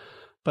fine.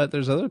 But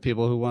there's other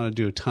people who want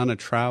to do a ton of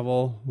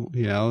travel.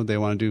 They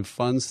want to do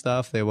fun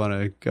stuff. They want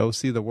to go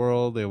see the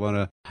world. They want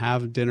to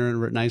have dinner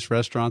in nice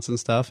restaurants and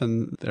stuff.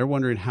 And they're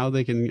wondering how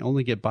they can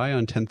only get by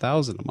on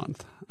 $10,000 a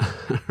month.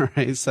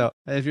 Right. So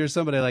if you're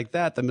somebody like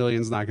that, the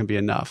million's not going to be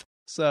enough.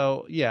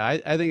 So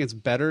I think it's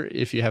better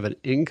if you have an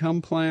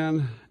income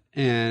plan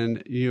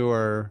and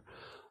you're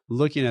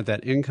looking at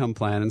that income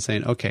plan and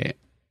saying, okay,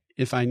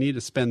 if I need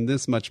to spend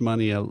this much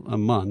money a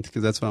month,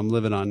 because that's what I'm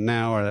living on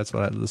now, or that's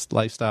this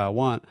lifestyle I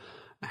want,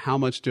 how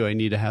much do I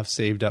need to have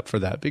saved up for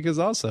that? Because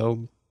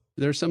also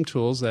there's some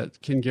tools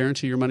that can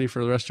guarantee your money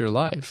for the rest of your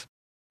life.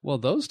 Well,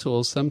 those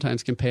tools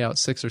sometimes can pay out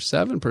 6 or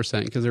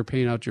 7% because they're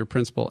paying out your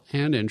principal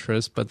and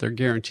interest, but they're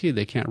guaranteed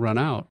they can't run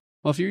out.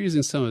 Well, if you're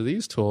using some of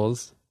these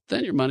tools,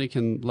 then your money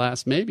can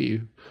last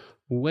maybe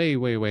way,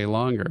 way, way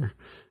longer.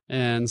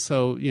 And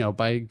so,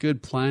 by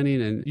good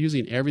planning and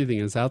using everything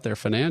that's out there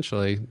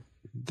financially,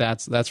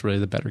 that's really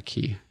the better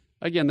key.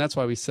 Again, that's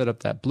why we set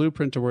up that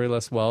blueprint to worry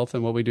less wealth.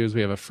 And what we do is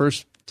we have a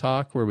first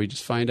talk where we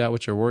just find out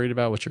what you're worried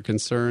about, what your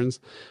concerns.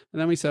 And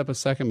then we set up a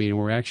second meeting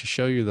where we actually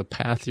show you the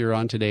path you're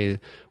on today.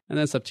 And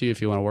that's up to you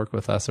if you want to work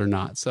with us or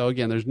not. So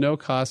again, there's no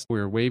cost.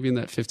 We're waiving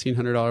that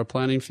 $1,500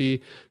 planning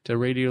fee to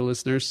radio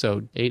listeners.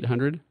 So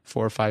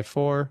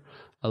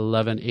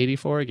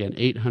 800-454-1184. Again,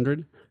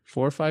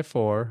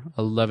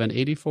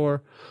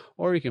 800-454-1184.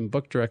 Or you can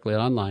book directly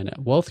online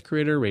at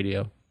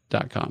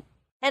wealthcreatorradio.com.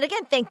 And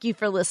again, thank you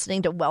for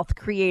listening to Wealth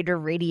Creator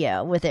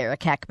Radio with Eric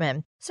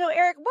Heckman. So,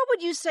 Eric, what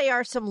would you say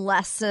are some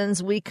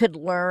lessons we could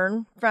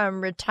learn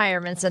from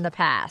retirements in the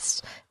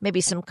past? Maybe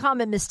some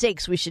common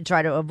mistakes we should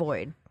try to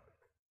avoid.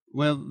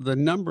 Well, the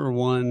number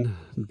one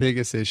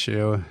biggest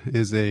issue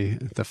is the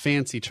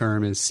fancy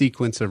term is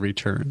sequence of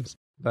returns.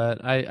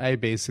 But I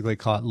basically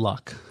call it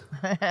luck.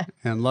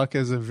 And luck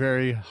is a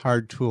very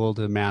hard tool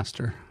to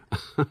master.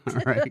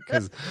 Right?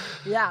 Because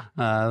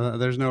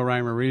there's no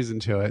rhyme or reason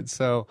to it.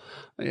 So,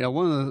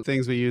 one of the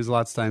things we use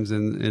lots of times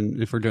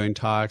in if we're doing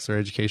talks or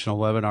educational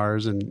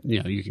webinars, and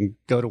you can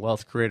go to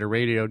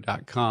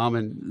wealthcreatorradio.com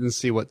and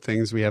see what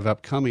things we have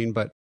upcoming.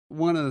 But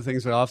one of the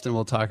things we often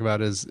will talk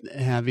about is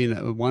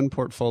having one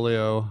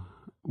portfolio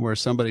where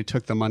somebody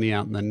took the money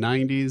out in the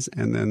 90s,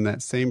 and then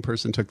that same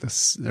person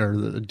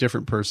a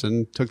different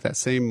person took that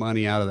same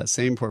money out of that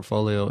same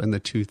portfolio in the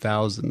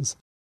 2000s.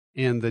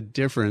 And the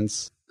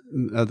difference,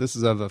 this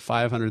is of a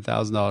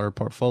 $500,000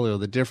 portfolio,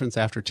 the difference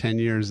after 10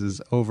 years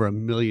is over $1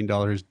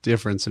 million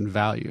difference in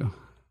value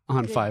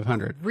on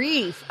 500.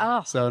 Grief.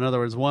 Oh. So in other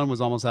words, one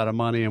was almost out of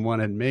money and one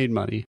had made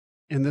money.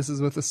 And this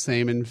is with the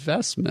same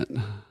investment.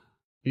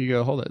 You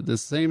go, hold it, the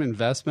same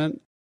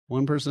investment,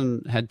 one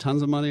person had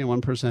tons of money and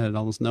one person had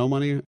almost no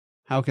money.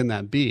 How can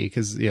that be?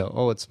 Because,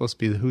 it's supposed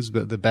to be who's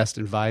the best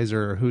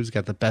advisor or who's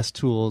got the best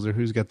tools or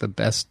who's got the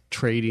best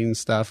trading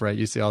stuff, right?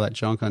 You see all that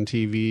junk on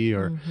TV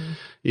or,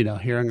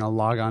 hearing I'll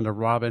log on to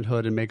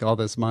Robinhood and make all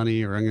this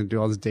money, or I'm going to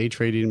do all this day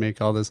trading and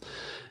make all this.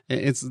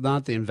 It's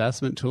not the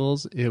investment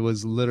tools. It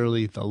was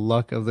literally the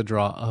luck of the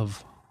draw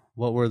of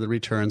what were the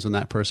returns when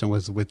that person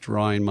was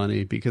withdrawing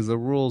money, because the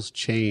rules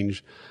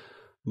change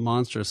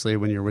monstrously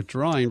when you're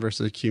withdrawing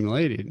versus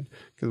accumulating.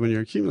 Because when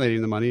you're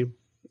accumulating the money,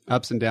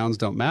 ups and downs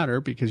don't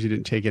matter because you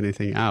didn't take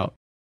anything out.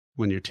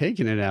 When you're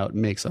taking it out, it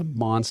makes a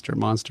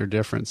monster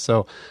difference.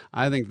 So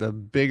I think the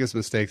biggest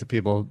mistake that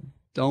people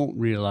don't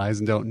realize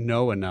and don't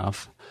know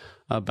enough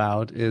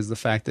about is the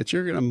fact that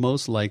you're going to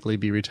most likely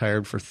be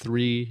retired for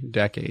 3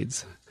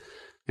 decades.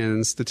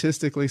 And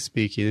statistically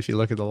speaking, if you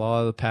look at the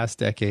law of the past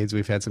decades,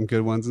 we've had some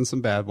good ones and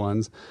some bad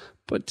ones,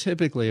 but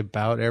typically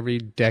about every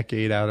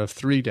decade out of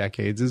 3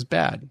 decades is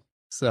bad.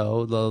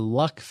 So the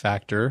luck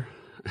factor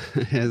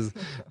is,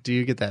 do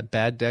you get that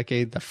bad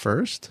decade the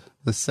first,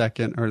 the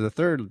second, or the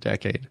third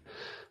decade?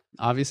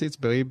 Obviously, it's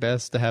way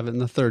best to have it in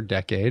the third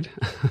decade.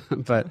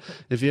 But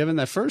if you have in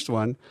that first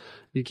one,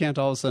 you can't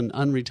all of a sudden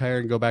unretire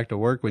and go back to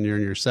work when you're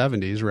in your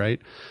 70s, right?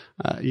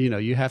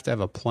 You have to have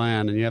a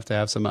plan, and you have to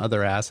have some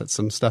other assets,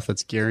 some stuff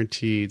that's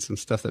guaranteed, some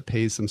stuff that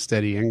pays some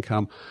steady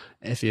income.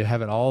 If you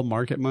have it all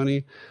market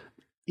money,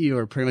 you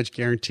are pretty much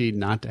guaranteed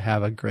not to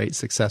have a great,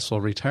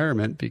 successful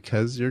retirement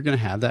because you're going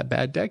to have that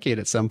bad decade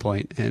at some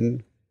point.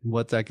 And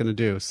what's that going to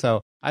do?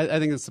 So I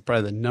think that's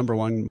probably the number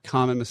one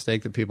common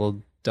mistake that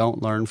people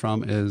don't learn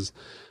from is,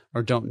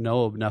 or don't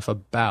know enough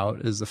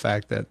about, is the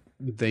fact that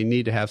they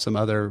need to have some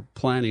other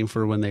planning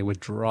for when they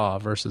withdraw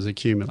versus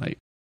accumulate.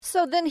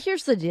 So then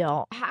here's the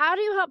deal. How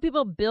do you help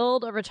people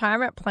build a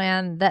retirement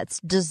plan that's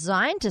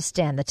designed to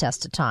stand the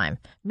test of time,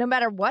 no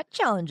matter what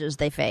challenges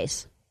they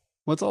face?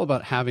 Well, it's all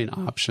about having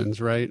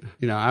options, right?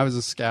 I was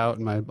a scout,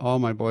 and all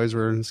my boys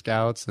were in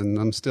scouts, and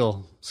I'm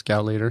still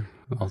scout leader.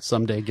 I'll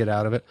someday get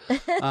out of it.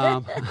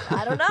 I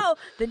don't know.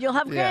 Then you'll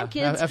have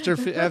grandkids. After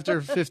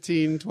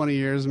 15, 20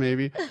 years,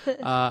 maybe.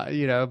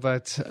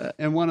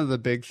 And one of the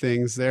big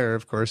things there,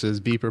 of course, is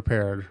be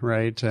prepared,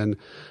 right? And,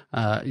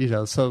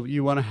 so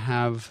you want to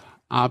have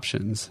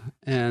options.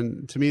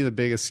 And to me, the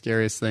biggest,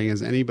 scariest thing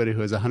is anybody who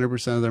has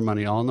 100% of their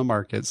money all in the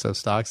market, so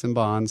stocks and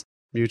bonds,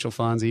 mutual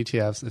funds,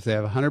 ETFs, if they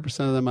have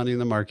 100% of the money in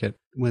the market,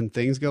 when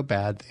things go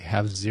bad, they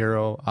have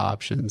 0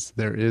 options.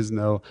 There is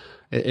no,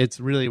 it's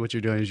really what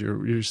you're doing is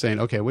you're saying,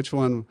 okay, which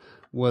one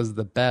was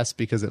the best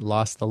because it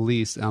lost the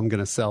least? I'm going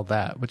to sell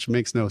that, which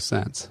makes no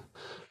sense.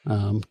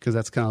 Because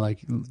that's kind of like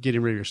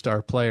getting rid of your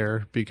star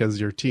player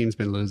because your team's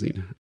been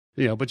losing.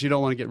 But you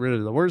don't want to get rid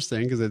of the worst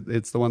thing because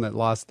it's the one that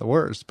lost the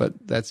worst.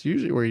 But that's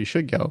usually where you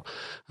should go.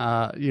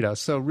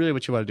 So really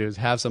what you want to do is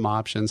have some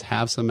options,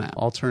 have some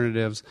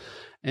alternatives.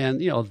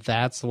 And,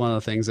 that's one of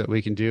the things that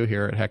we can do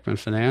here at Heckman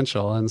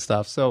Financial and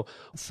stuff. So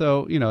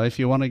if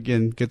you want to,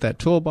 again, get that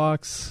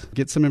toolbox,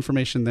 get some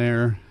information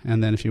there.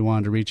 And then if you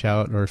wanted to reach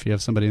out, or if you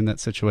have somebody in that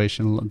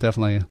situation,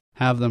 definitely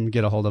have them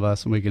get a hold of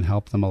us and we can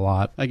help them a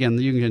lot. Again,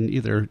 you can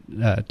either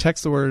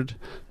text the word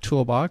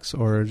toolbox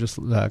or just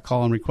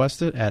call and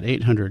request it at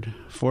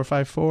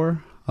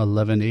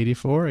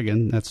 800-454-1184.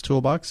 Again, that's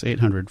toolbox,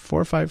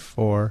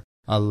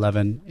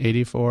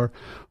 800-454-1184.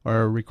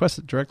 Or request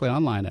it directly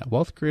online at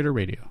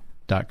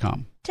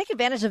wealthcreatorradio.com. Take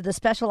advantage of the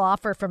special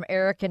offer from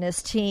Eric and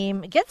his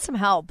team. Get some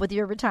help with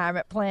your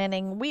retirement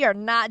planning. We are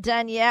not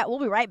done yet. We'll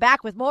be right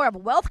back with more of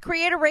Wealth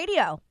Creator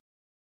Radio.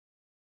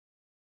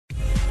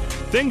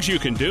 Things you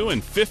can do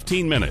in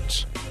 15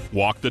 minutes.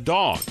 Walk the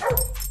dog.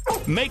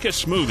 Make a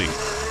smoothie.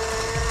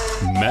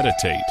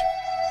 Meditate.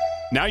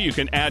 Now you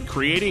can add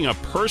creating a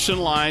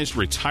personalized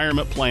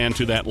retirement plan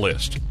to that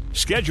list.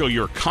 Schedule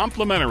your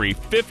complimentary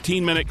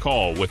 15-minute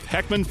call with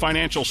Heckman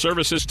Financial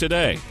Services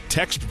today.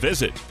 Text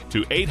VISIT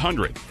to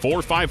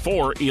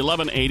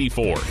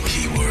 800-454-1184.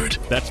 Keyword.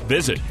 That's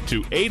VISIT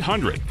to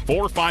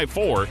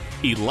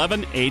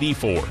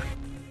 800-454-1184.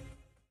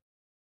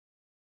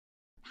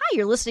 Hi,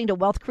 you're listening to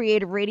Wealth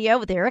Creator Radio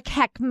with Eric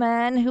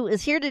Heckman, who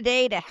is here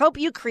today to help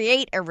you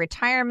create a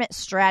retirement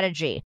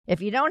strategy. If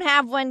you don't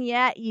have one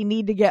yet, you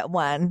need to get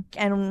one.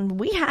 And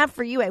we have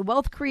for you a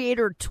Wealth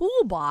Creator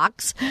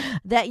toolbox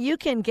that you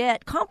can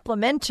get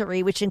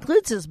complimentary, which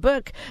includes his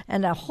book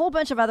and a whole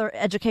bunch of other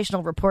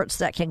educational reports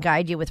that can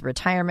guide you with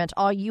retirement.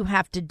 All you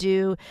have to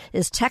do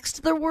is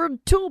text the word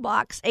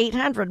toolbox,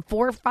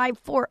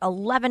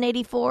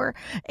 800-454-1184,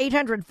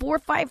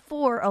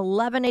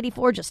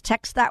 800-454-1184. Just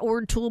text that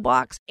word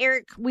toolbox.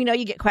 Eric, we know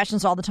you get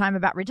questions all the time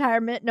about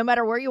retirement, no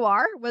matter where you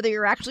are, whether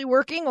you're actually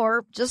working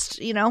or just,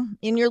 in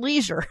your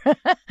leisure.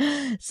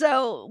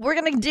 So we're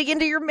going to dig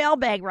into your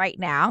mailbag right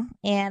now,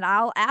 and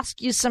I'll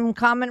ask you some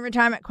common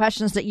retirement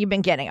questions that you've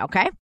been getting,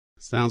 okay?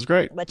 Sounds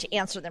great. Let you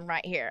answer them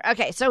right here.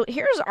 Okay, so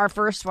here's our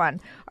first one.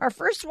 Our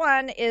first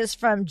one is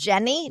from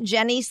Jenny.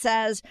 Jenny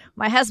says,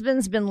 my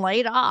husband's been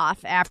laid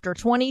off after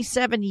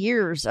 27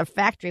 years of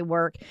factory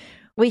work.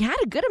 We had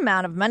a good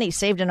amount of money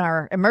saved in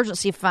our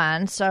emergency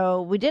fund,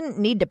 so we didn't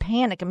need to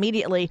panic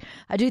immediately.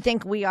 I do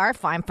think we are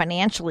fine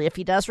financially if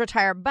he does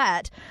retire,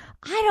 but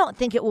I don't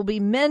think it will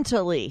be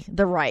mentally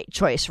the right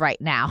choice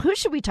right now. Who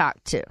should we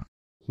talk to?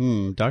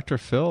 Dr.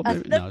 Phil?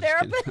 The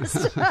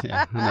therapist?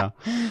 Yeah, no.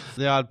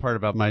 The odd part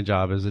about my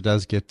job is it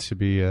does get to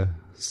be a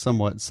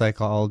somewhat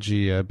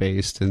psychology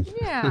based, and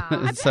Yeah,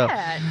 I so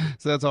bet.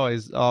 that's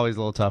always a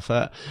little tough.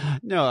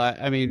 No,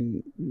 I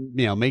mean,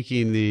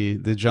 making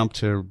the jump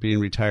to being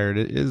retired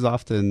is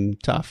often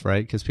tough,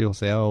 right? Because people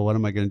say, "Oh, what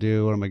am I going to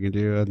do? What am I going to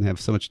do?" And they have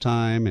so much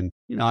time, and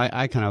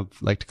I kind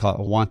of like to call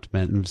it a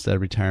wantment instead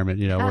of retirement.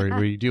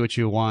 Where you do what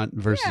you want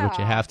versus what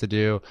you have to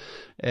do,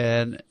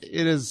 and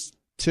it is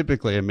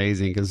typically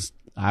amazing because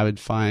I would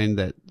find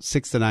that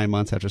 6 to 9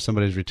 months after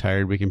somebody's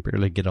retired, we can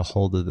barely get a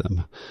hold of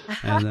them,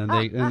 and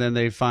then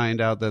they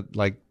find out that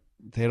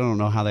they don't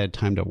know how they had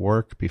time to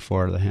work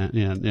before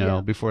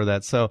before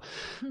that. So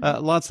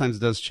a lot of times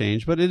it does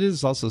change, but it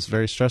is also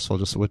very stressful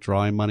just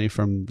withdrawing money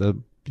from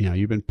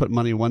you've been putting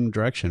money in one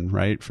direction,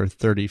 right, for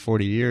 30,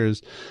 40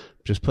 years,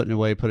 just putting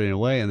it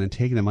away, and then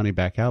taking the money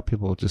back out.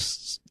 People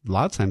just a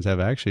lot of times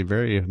have actually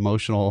very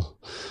emotional,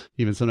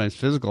 even sometimes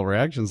physical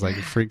reactions, like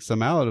it freaks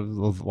them out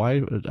of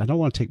why I don't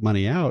want to take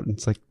money out. And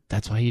it's like,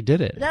 that's why you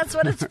did it. That's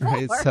what it's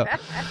right? for. So,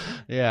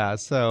 yeah.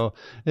 So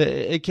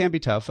it can be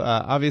tough.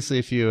 Obviously,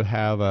 if you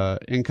have a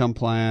income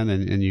plan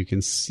and you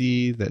can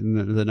see that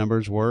the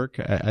numbers work,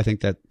 I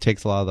think that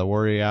takes a lot of the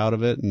worry out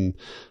of it. And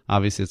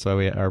obviously, it's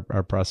why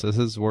our process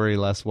is worry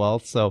less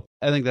wealth. So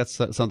I think that's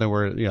something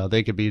where,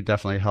 they could be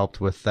definitely helped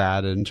with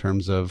that in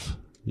terms of,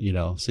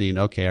 seeing,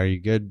 okay, are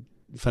you good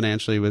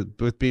financially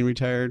with being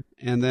retired?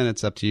 And then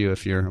it's up to you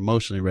if you're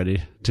emotionally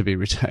ready to be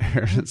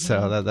retired.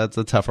 So that's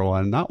a tougher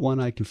one, not one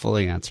I can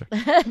fully answer.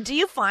 Do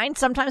you find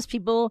sometimes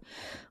people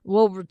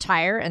will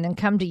retire and then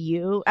come to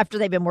you after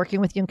they've been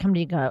working with you and come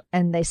to you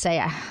and they say,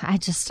 I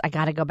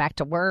got to go back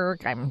to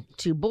work. I'm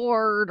too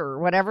bored or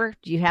whatever.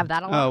 Do you have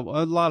that a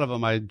lot? A lot of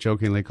them I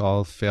jokingly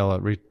call fail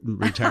at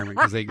retirement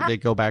because they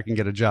go back and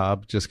get a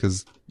job just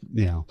because,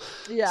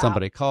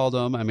 somebody called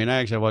them. I mean,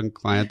 I actually had one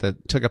client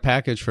that took a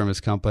package from his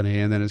company,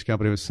 and then his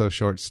company was so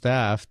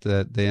short-staffed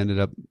that they ended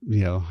up,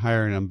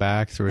 hiring him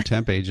back through a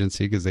temp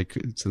agency because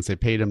since they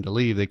paid him to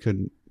leave, they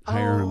couldn't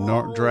hire him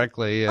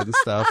directly and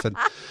stuff. And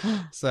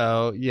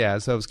so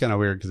it was kind of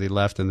weird because he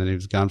left and then he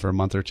was gone for a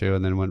month or two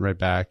and then went right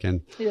back.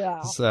 And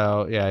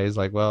so, he's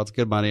like, well, it's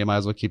good money. I might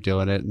as well keep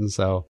doing it. And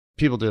so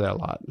people do that a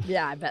lot.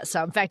 Yeah, I bet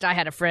so. In fact, I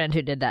had a friend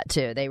who did that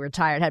too. They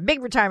retired, had a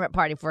big retirement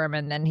party for him,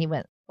 and then he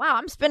went, wow,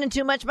 I'm spending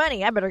too much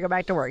money. I better go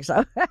back to work.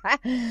 So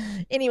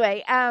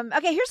anyway,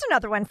 okay, here's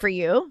another one for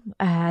you.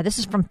 This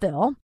is from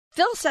Phil.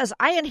 Phil says,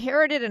 I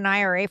inherited an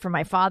IRA from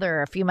my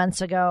father a few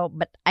months ago,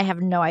 but I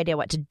have no idea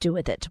what to do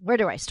with it. Where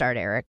do I start,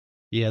 Eric?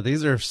 Yeah,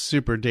 these are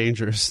super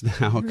dangerous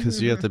now because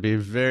you have to be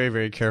very,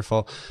 very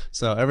careful.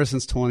 So ever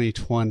since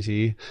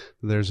 2020,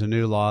 there's a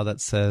new law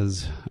that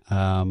says,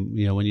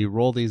 when you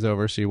roll these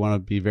over, so you want to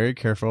be very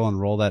careful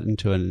and roll that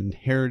into an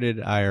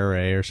inherited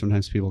IRA, or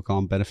sometimes people call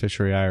them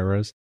beneficiary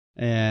IRAs.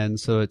 And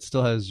so it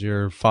still has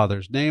your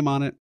father's name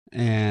on it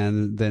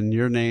and then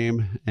your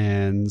name.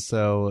 And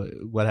so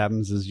what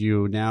happens is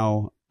you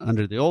now,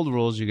 under the old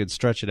rules, you could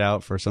stretch it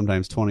out for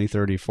sometimes 20,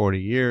 30,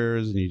 40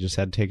 years, and you just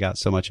had to take out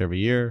so much every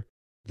year.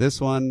 This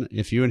one,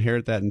 if you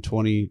inherit that in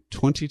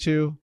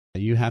 2022,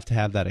 you have to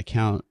have that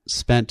account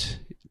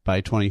spent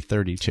by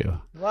 2032.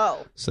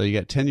 Whoa. So you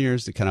got 10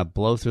 years to kind of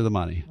blow through the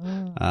money.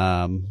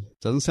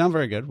 Doesn't sound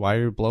very good. Why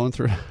are you blowing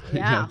through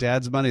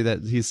dad's money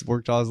that he's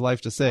worked all his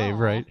life to save,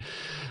 right?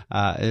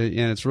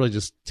 And it's really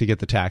just to get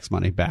the tax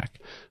money back.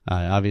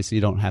 Obviously,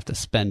 you don't have to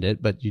spend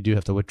it, but you do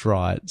have to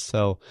withdraw it.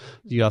 So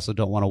you also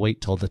don't want to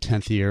wait till the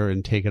 10th year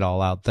and take it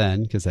all out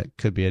then, because that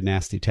could be a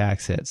nasty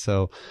tax hit.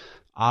 So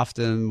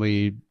often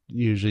we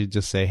usually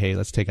just say, hey,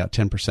 let's take out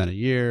 10% a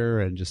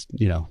year and just,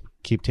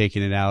 keep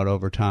taking it out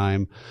over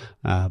time.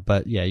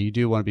 But you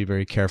do want to be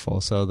very careful.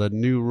 So the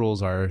new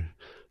rules are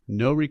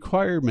no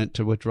requirement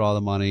to withdraw the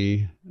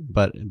money,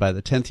 but by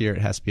the 10th year,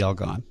 it has to be all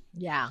gone.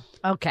 Yeah.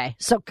 Okay.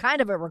 So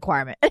kind of a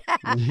requirement.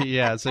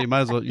 Yeah. So you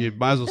might as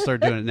well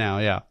start doing it now.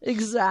 Yeah.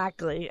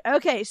 Exactly.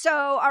 Okay. So,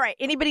 all right.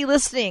 Anybody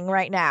listening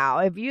right now,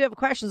 if you have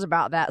questions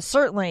about that,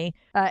 certainly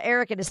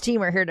Eric and his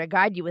team are here to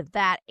guide you with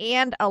that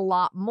and a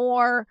lot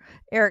more.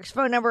 Eric's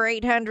phone number,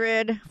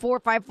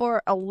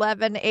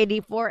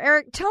 800-454-1184.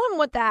 Eric, tell them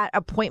what that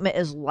appointment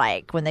is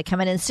like when they come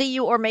in and see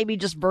you, or maybe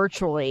just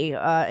virtually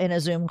in a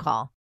Zoom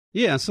call.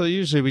 Yeah, so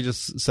usually we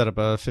just set up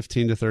a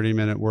 15 to 30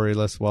 minute worry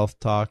less wealth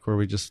talk where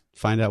we just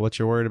find out what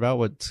you're worried about,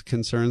 what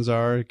concerns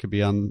are. It could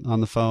be on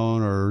the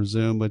phone or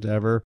Zoom,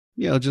 whatever.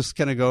 Just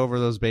kind of go over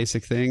those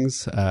basic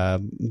things.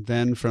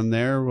 Then from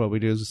there, what we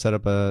do is set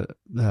up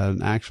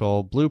an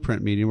actual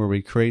blueprint meeting where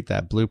we create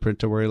that blueprint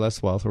to worry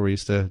less wealth, where we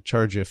used to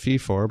charge you a fee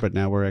for, but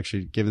now we're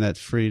actually giving that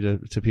free to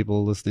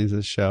people listening to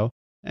the show.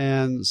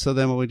 And so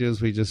then what we do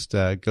is we just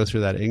go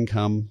through that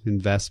income,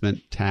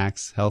 investment,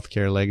 tax,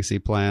 healthcare, legacy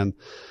plan.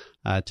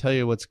 Tell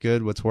you what's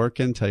good, what's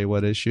working, tell you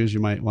what issues you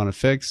might want to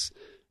fix.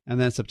 And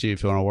then it's up to you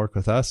if you want to work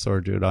with us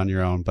or do it on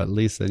your own. But at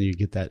least then you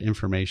get that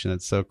information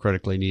that's so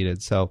critically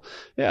needed. So,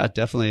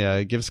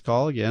 definitely give us a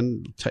call.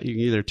 Again, you can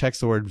either text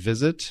the word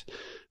visit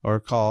or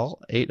call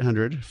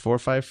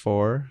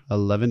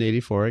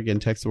 800-454-1184.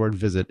 Again, text the word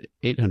visit,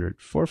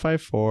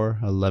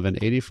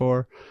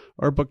 800-454-1184,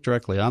 or book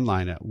directly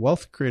online at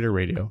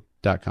wealthcreatorradio.com.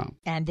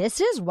 And this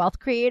is Wealth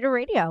Creator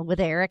Radio with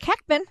Eric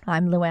Heckman.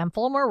 I'm Lou Ann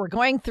Fulmer. We're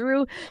going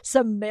through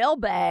some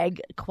mailbag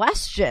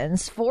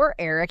questions for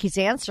Eric. He's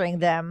answering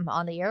them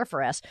on the air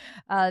for us.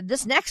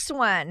 This next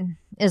one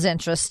is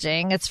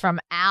interesting. It's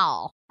from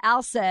Al.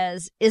 Al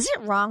says, is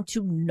it wrong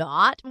to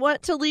not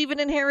want to leave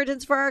an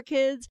inheritance for our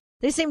kids?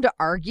 They seem to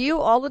argue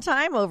all the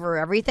time over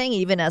everything,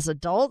 even as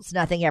adults.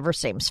 Nothing ever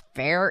seems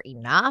fair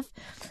enough.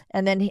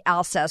 And then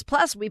Al says,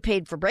 plus we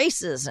paid for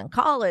braces and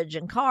college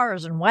and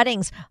cars and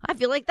weddings. I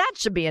feel like that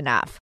should be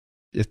enough.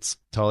 It's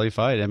totally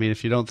fine. I mean,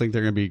 if you don't think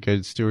they're going to be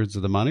good stewards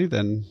of the money,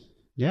 then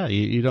yeah,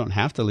 you don't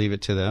have to leave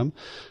it to them.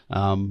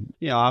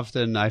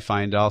 Often I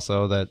find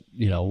also that,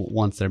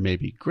 once there may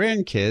be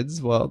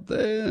grandkids, well,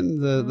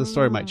 then the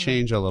story might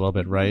change a little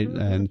bit, right?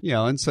 Mm-hmm.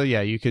 And so, yeah,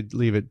 you could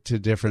leave it to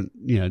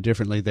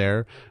differently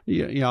there.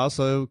 You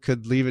also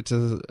could leave it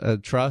to a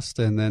trust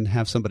and then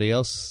have somebody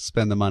else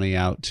spend the money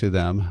out to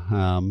them.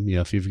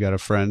 If you've got a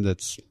friend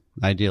that's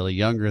ideally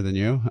younger than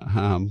you,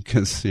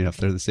 because if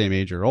they're the same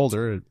age or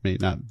older, it may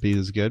not be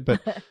as good,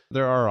 but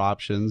there are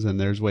options and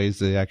there's ways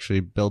to actually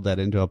build that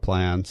into a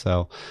plan.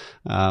 So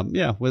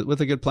with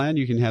a good plan,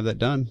 you can have that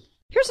done.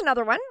 Here's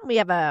another one. We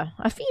have a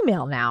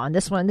female now, and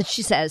this one,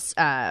 she says,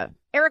 Eric,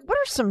 what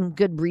are some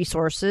good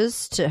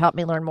resources to help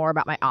me learn more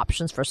about my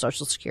options for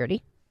Social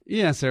Security?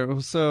 Yeah,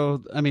 Sarah.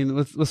 So, I mean,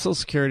 with Social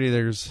Security,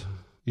 there's,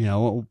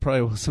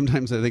 probably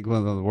sometimes I think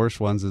one of the worst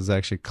ones is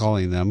actually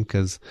calling them,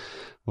 because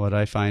what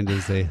I find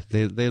is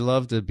they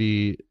love to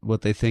be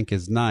what they think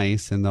is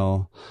nice, and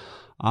they'll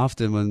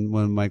often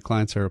when my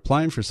clients are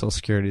applying for Social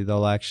Security,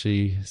 they'll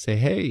actually say,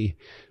 hey,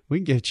 we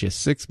can get you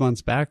 6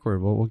 months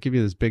backward. We'll give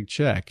you this big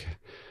check.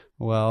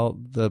 Well,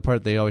 the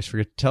part they always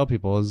forget to tell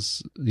people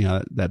is,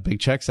 that big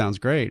check sounds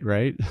great,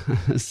 right?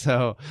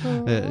 So,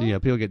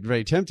 people get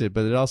very tempted,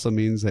 but it also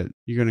means that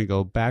you're going to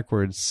go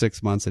backwards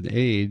 6 months in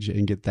age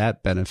and get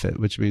that benefit,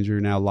 which means you're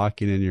now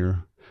locking in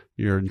your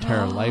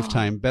entire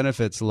lifetime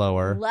benefits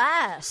lower.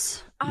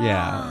 Less.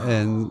 Yeah.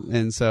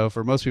 And so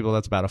for most people,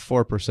 that's about a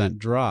 4%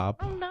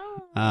 drop. Oh, no.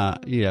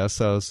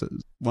 So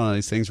one of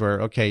these things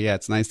where, okay, yeah,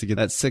 it's nice to get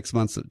that 6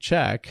 months of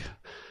check,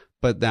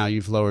 but now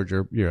you've lowered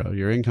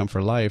your income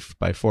for life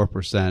by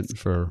 4%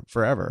 for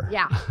forever.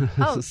 Yeah.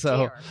 Oh,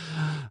 so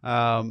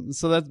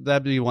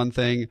that'd be one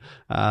thing.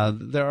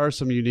 There are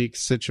some unique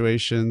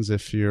situations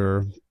if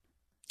you're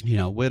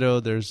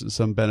widowed. There's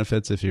some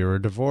benefits if you're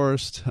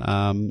divorced.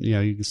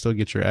 You can still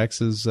get your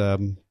ex's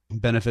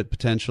benefit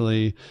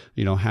potentially,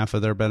 half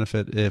of their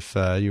benefit if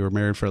you were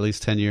married for at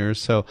least 10 years.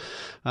 So,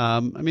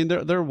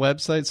 their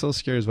website, Social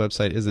Security's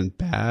website, isn't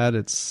bad.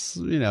 It's,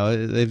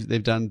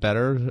 they've done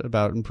better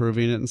about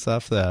improving it and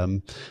stuff.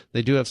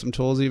 They do have some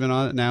tools even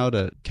on it now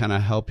to kind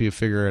of help you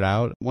figure it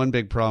out. One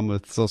big problem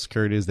with Social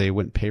Security is they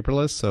went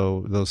paperless.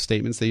 So those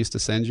statements they used to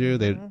send you,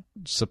 they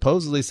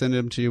supposedly send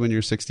them to you when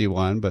you're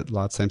 61, but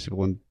lots of times people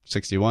when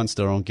 61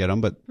 still don't get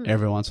them, but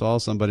every once in a while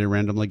somebody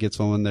randomly gets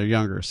one when they're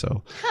younger.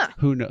 So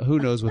who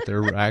knows what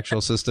their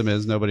actual system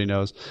is? Nobody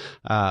knows.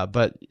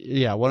 But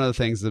yeah, one of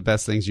the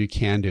best things you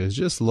can do is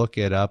just look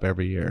it up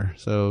every year.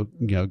 So,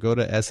 go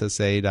to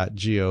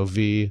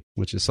ssa.gov,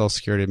 which is Social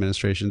Security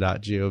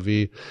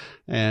Administration.gov,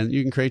 and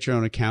you can create your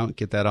own account,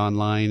 get that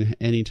online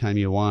anytime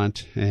you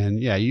want.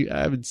 And yeah,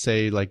 I would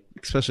say,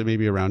 especially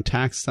maybe around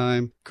tax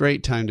time,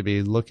 great time to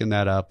be looking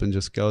that up and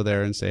just go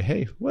there and say,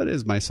 hey, what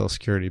is my Social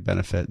Security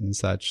benefit and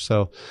such?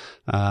 So,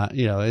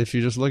 if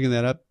you're just looking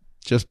that up,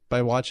 just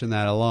by watching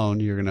that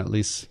alone, you're going to at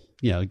least,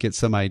 get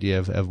some idea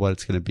of what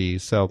it's going to be.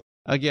 So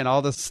again,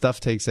 all this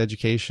stuff takes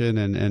education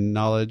and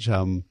knowledge.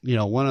 One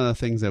of the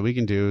things that we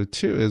can do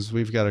too is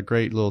we've got a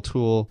great little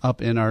tool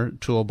up in our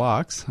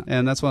toolbox.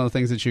 And that's one of the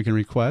things that you can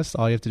request.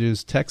 All you have to do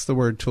is text the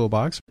word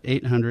toolbox,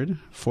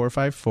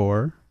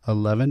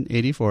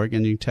 800-454-1184.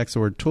 Again, you can text the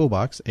word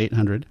toolbox,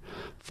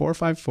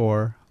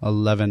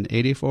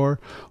 800-454-1184,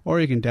 or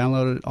you can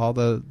download all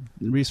the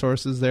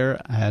resources there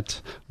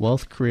at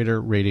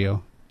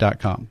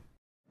wealthcreatorradio.com.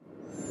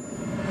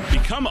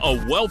 Become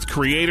a wealth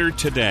creator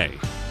today.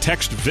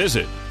 Text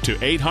VISIT to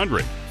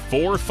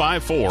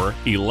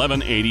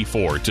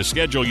 800-454-1184 to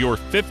schedule your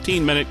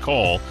 15-minute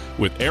call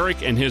with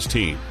Eric and his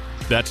team.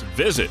 That's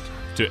VISIT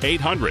to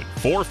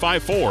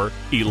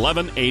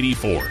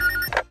 800-454-1184.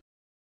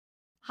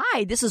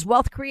 Hi, this is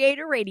Wealth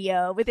Creator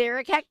Radio with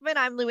Eric Heckman.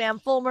 I'm Lou Ann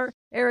Fulmer.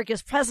 Eric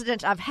is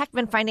president of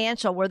Heckman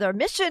Financial, where their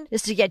mission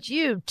is to get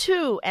you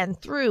to and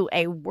through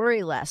a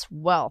worry-less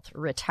wealth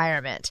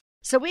retirement.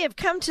 So we have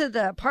come to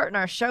the part in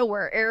our show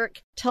where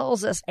Eric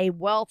tells us a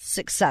wealth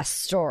success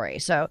story.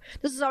 So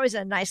this is always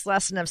a nice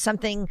lesson of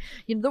something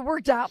that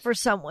worked out for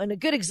someone, a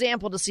good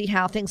example to see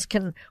how things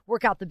can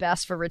work out the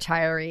best for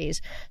retirees.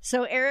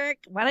 So Eric,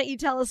 why don't you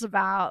tell us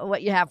about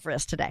what you have for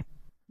us today?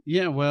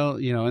 Yeah, well,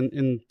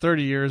 in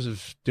 30 years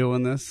of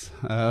doing this,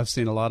 I've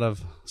seen a lot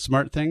of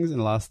smart things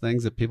and a lot of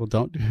things that people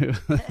don't do.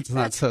 It's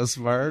not so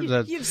smart.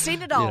 You've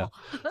seen it all.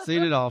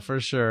 Seen it all for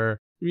sure.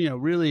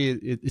 Really,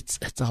 it's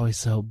always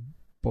so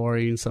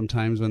boring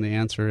sometimes when the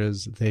answer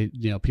is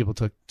people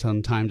took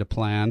some time to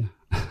plan.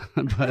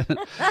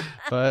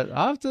 but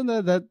often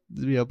that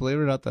believe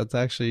it or not, that's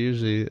actually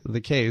usually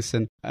the case.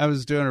 And I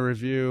was doing a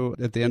review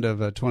at the end of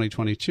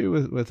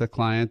 2022 with a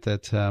client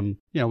that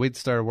we'd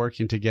started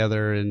working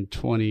together in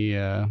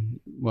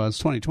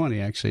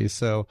 2020 actually.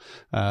 So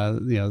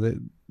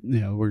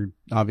we're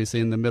obviously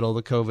in the middle of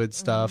the COVID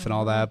stuff and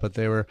all that, but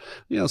they were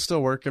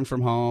still working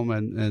from home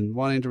and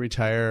wanting to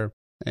retire.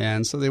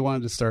 And so they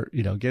wanted to start,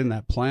 getting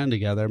that plan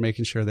together,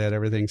 making sure they had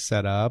everything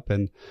set up.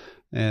 And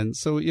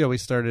so, we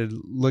started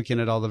looking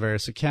at all the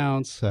various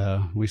accounts.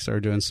 We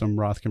started doing some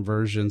Roth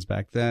conversions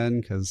back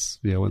then because,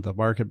 with the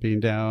market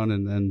being down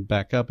and then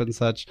back up and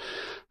such,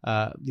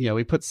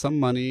 we put some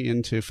money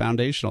into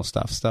foundational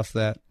stuff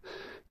that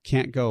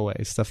can't go away,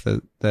 stuff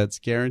that's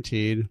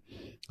guaranteed.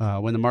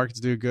 When the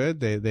markets do good,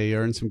 they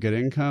earn some good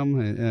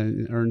income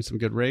and earn some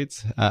good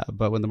rates.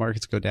 But when the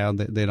markets go down,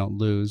 they don't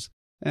lose.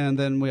 And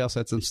then we also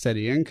had some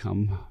steady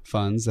income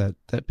funds that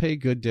pay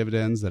good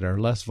dividends, that are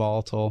less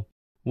volatile.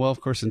 Well, of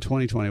course, in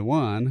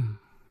 2021,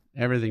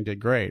 everything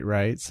did great,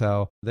 right?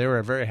 So they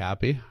were very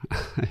happy.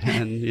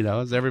 And,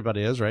 as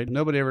everybody is, right?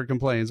 Nobody ever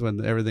complains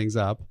when everything's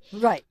up.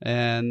 Right.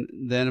 And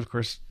then, of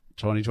course,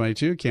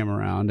 2022 came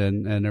around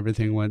and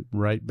everything went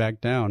right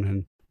back down.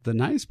 And the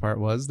nice part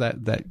was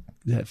that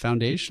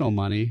foundational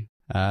money,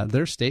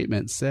 their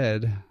statement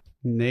said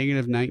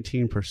negative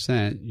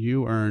 19%,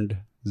 you earned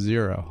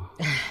zero.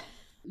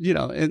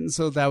 And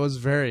so that was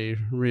very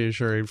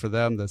reassuring for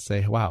them to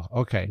say, wow,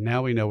 okay,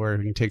 now we know where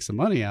we can take some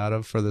money out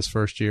of for this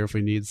first year if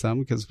we need some,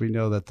 because we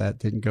know that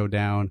didn't go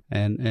down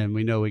and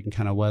we know we can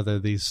kind of weather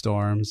these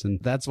storms. And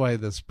that's why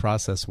this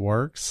process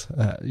works.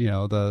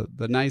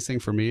 The nice thing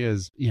for me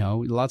is, a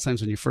lot of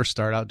times when you first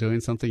start out doing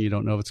something, you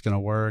don't know if it's going to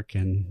work.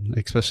 And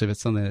especially if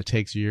it's something that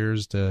takes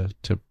years to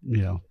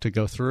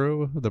go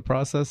through the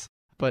process.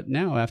 But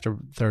now, after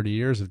 30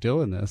 years of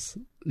doing this,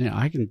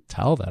 I can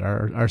tell that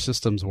our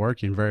system's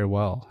working very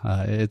well.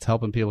 It's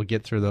helping people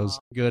get through those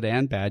good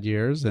and bad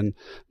years. And,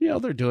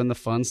 they're doing the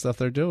fun stuff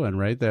they're doing,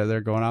 right? They're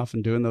going off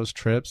and doing those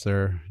trips.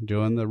 They're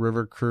doing the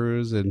river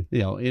cruise. And,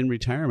 in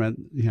retirement,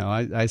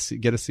 I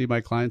get to see my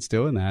clients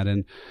doing that.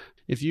 And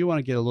if you want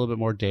to get a little bit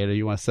more data,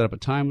 you want to set up a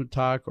time to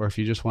talk, or if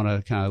you just want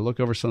to kind of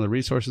look over some of the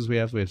resources we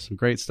have some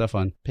great stuff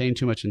on paying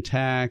too much in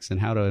tax and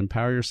how to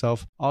empower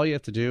yourself. All you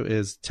have to do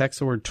is text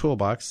the word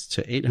toolbox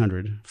to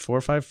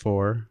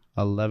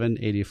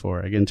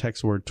 800-454-1184. Again,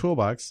 text the word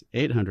toolbox,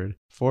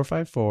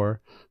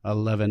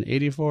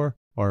 800-454-1184,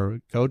 or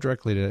go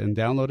directly to and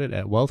download it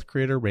at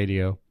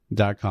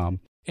wealthcreatorradio.com.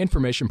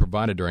 Information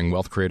provided during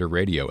Wealth Creator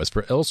Radio is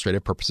for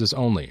illustrative purposes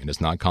only and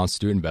does not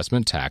constitute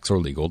investment, tax, or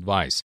legal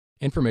advice.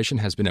 Information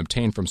has been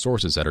obtained from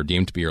sources that are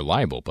deemed to be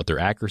reliable, but their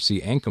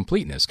accuracy and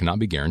completeness cannot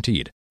be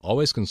guaranteed.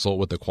 Always consult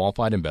with a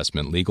qualified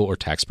investment, legal, or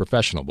tax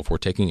professional before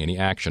taking any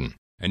action.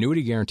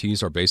 Annuity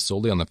guarantees are based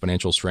solely on the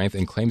financial strength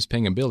and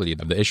claims-paying ability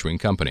of the issuing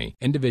company.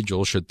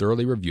 Individuals should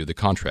thoroughly review the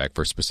contract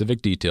for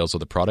specific details of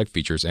the product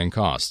features and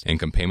costs.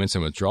 Income payments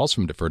and withdrawals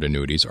from deferred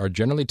annuities are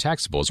generally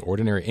taxable as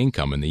ordinary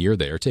income in the year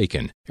they are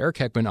taken. Eric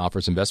Heckman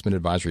offers investment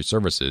advisory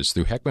services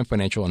through Heckman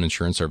Financial and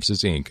Insurance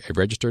Services, Inc., a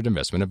registered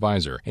investment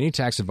advisor. Any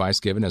tax advice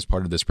given as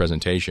part of this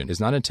presentation is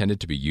not intended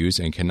to be used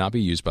and cannot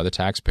be used by the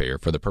taxpayer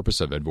for the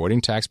purpose of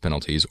avoiding tax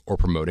penalties or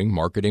promoting,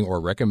 marketing,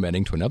 or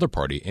recommending to another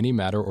party any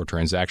matter or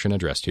transaction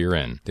addressed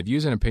herein. The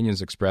views and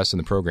opinions expressed in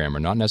the program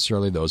are not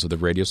necessarily those of the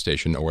radio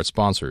station or its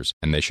sponsors,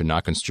 and they should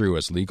not construe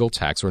as legal,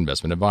 tax, or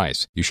investment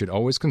advice. You should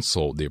always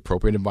consult the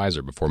appropriate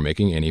advisor before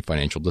making any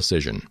financial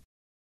decision.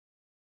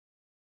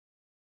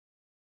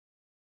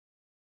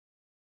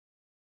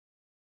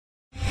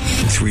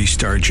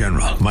 Three-star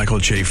General Michael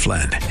J.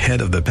 Flynn,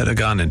 head of the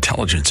Pentagon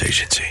Intelligence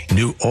Agency,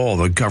 knew all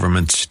the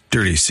government's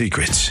dirty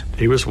secrets.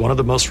 He was one of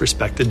the most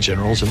respected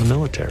generals in the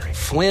military.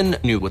 Flynn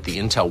knew what the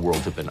intel world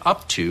had been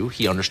up to.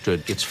 He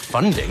understood its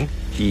funding.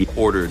 He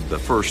ordered the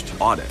first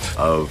audit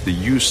of the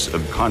use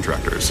of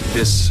contractors.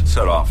 This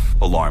set off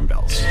alarm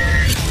bells.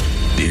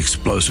 The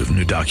explosive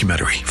new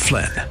documentary,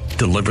 Flynn,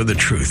 Deliver the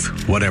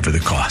Truth, Whatever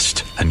the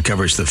Cost,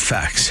 uncovers the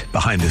facts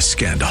behind this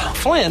scandal.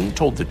 Flynn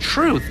told the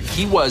truth.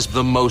 He was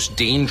the most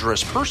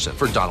dangerous person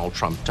for Donald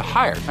Trump to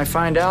hire. I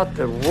find out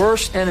the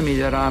worst enemy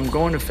that I'm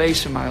going to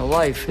face in my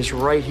life is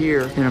right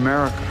here in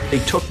America. They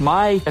took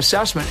my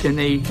assessment and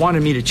they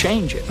wanted me to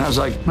change it. And I was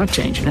like, I'm not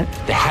changing it.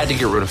 They had to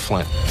get rid of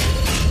Flynn.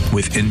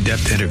 With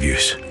in-depth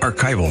interviews,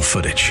 archival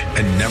footage,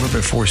 and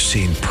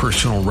never-before-seen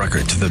personal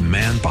records of the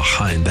man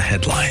behind the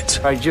headlines.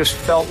 I just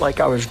felt like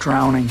I was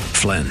drowning.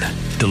 Flynn,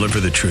 Deliver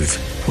the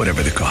Truth,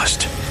 Whatever the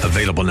Cost.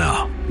 Available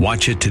now.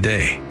 Watch it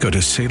today. Go to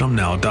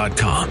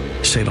salemnow.com.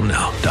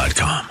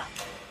 salemnow.com.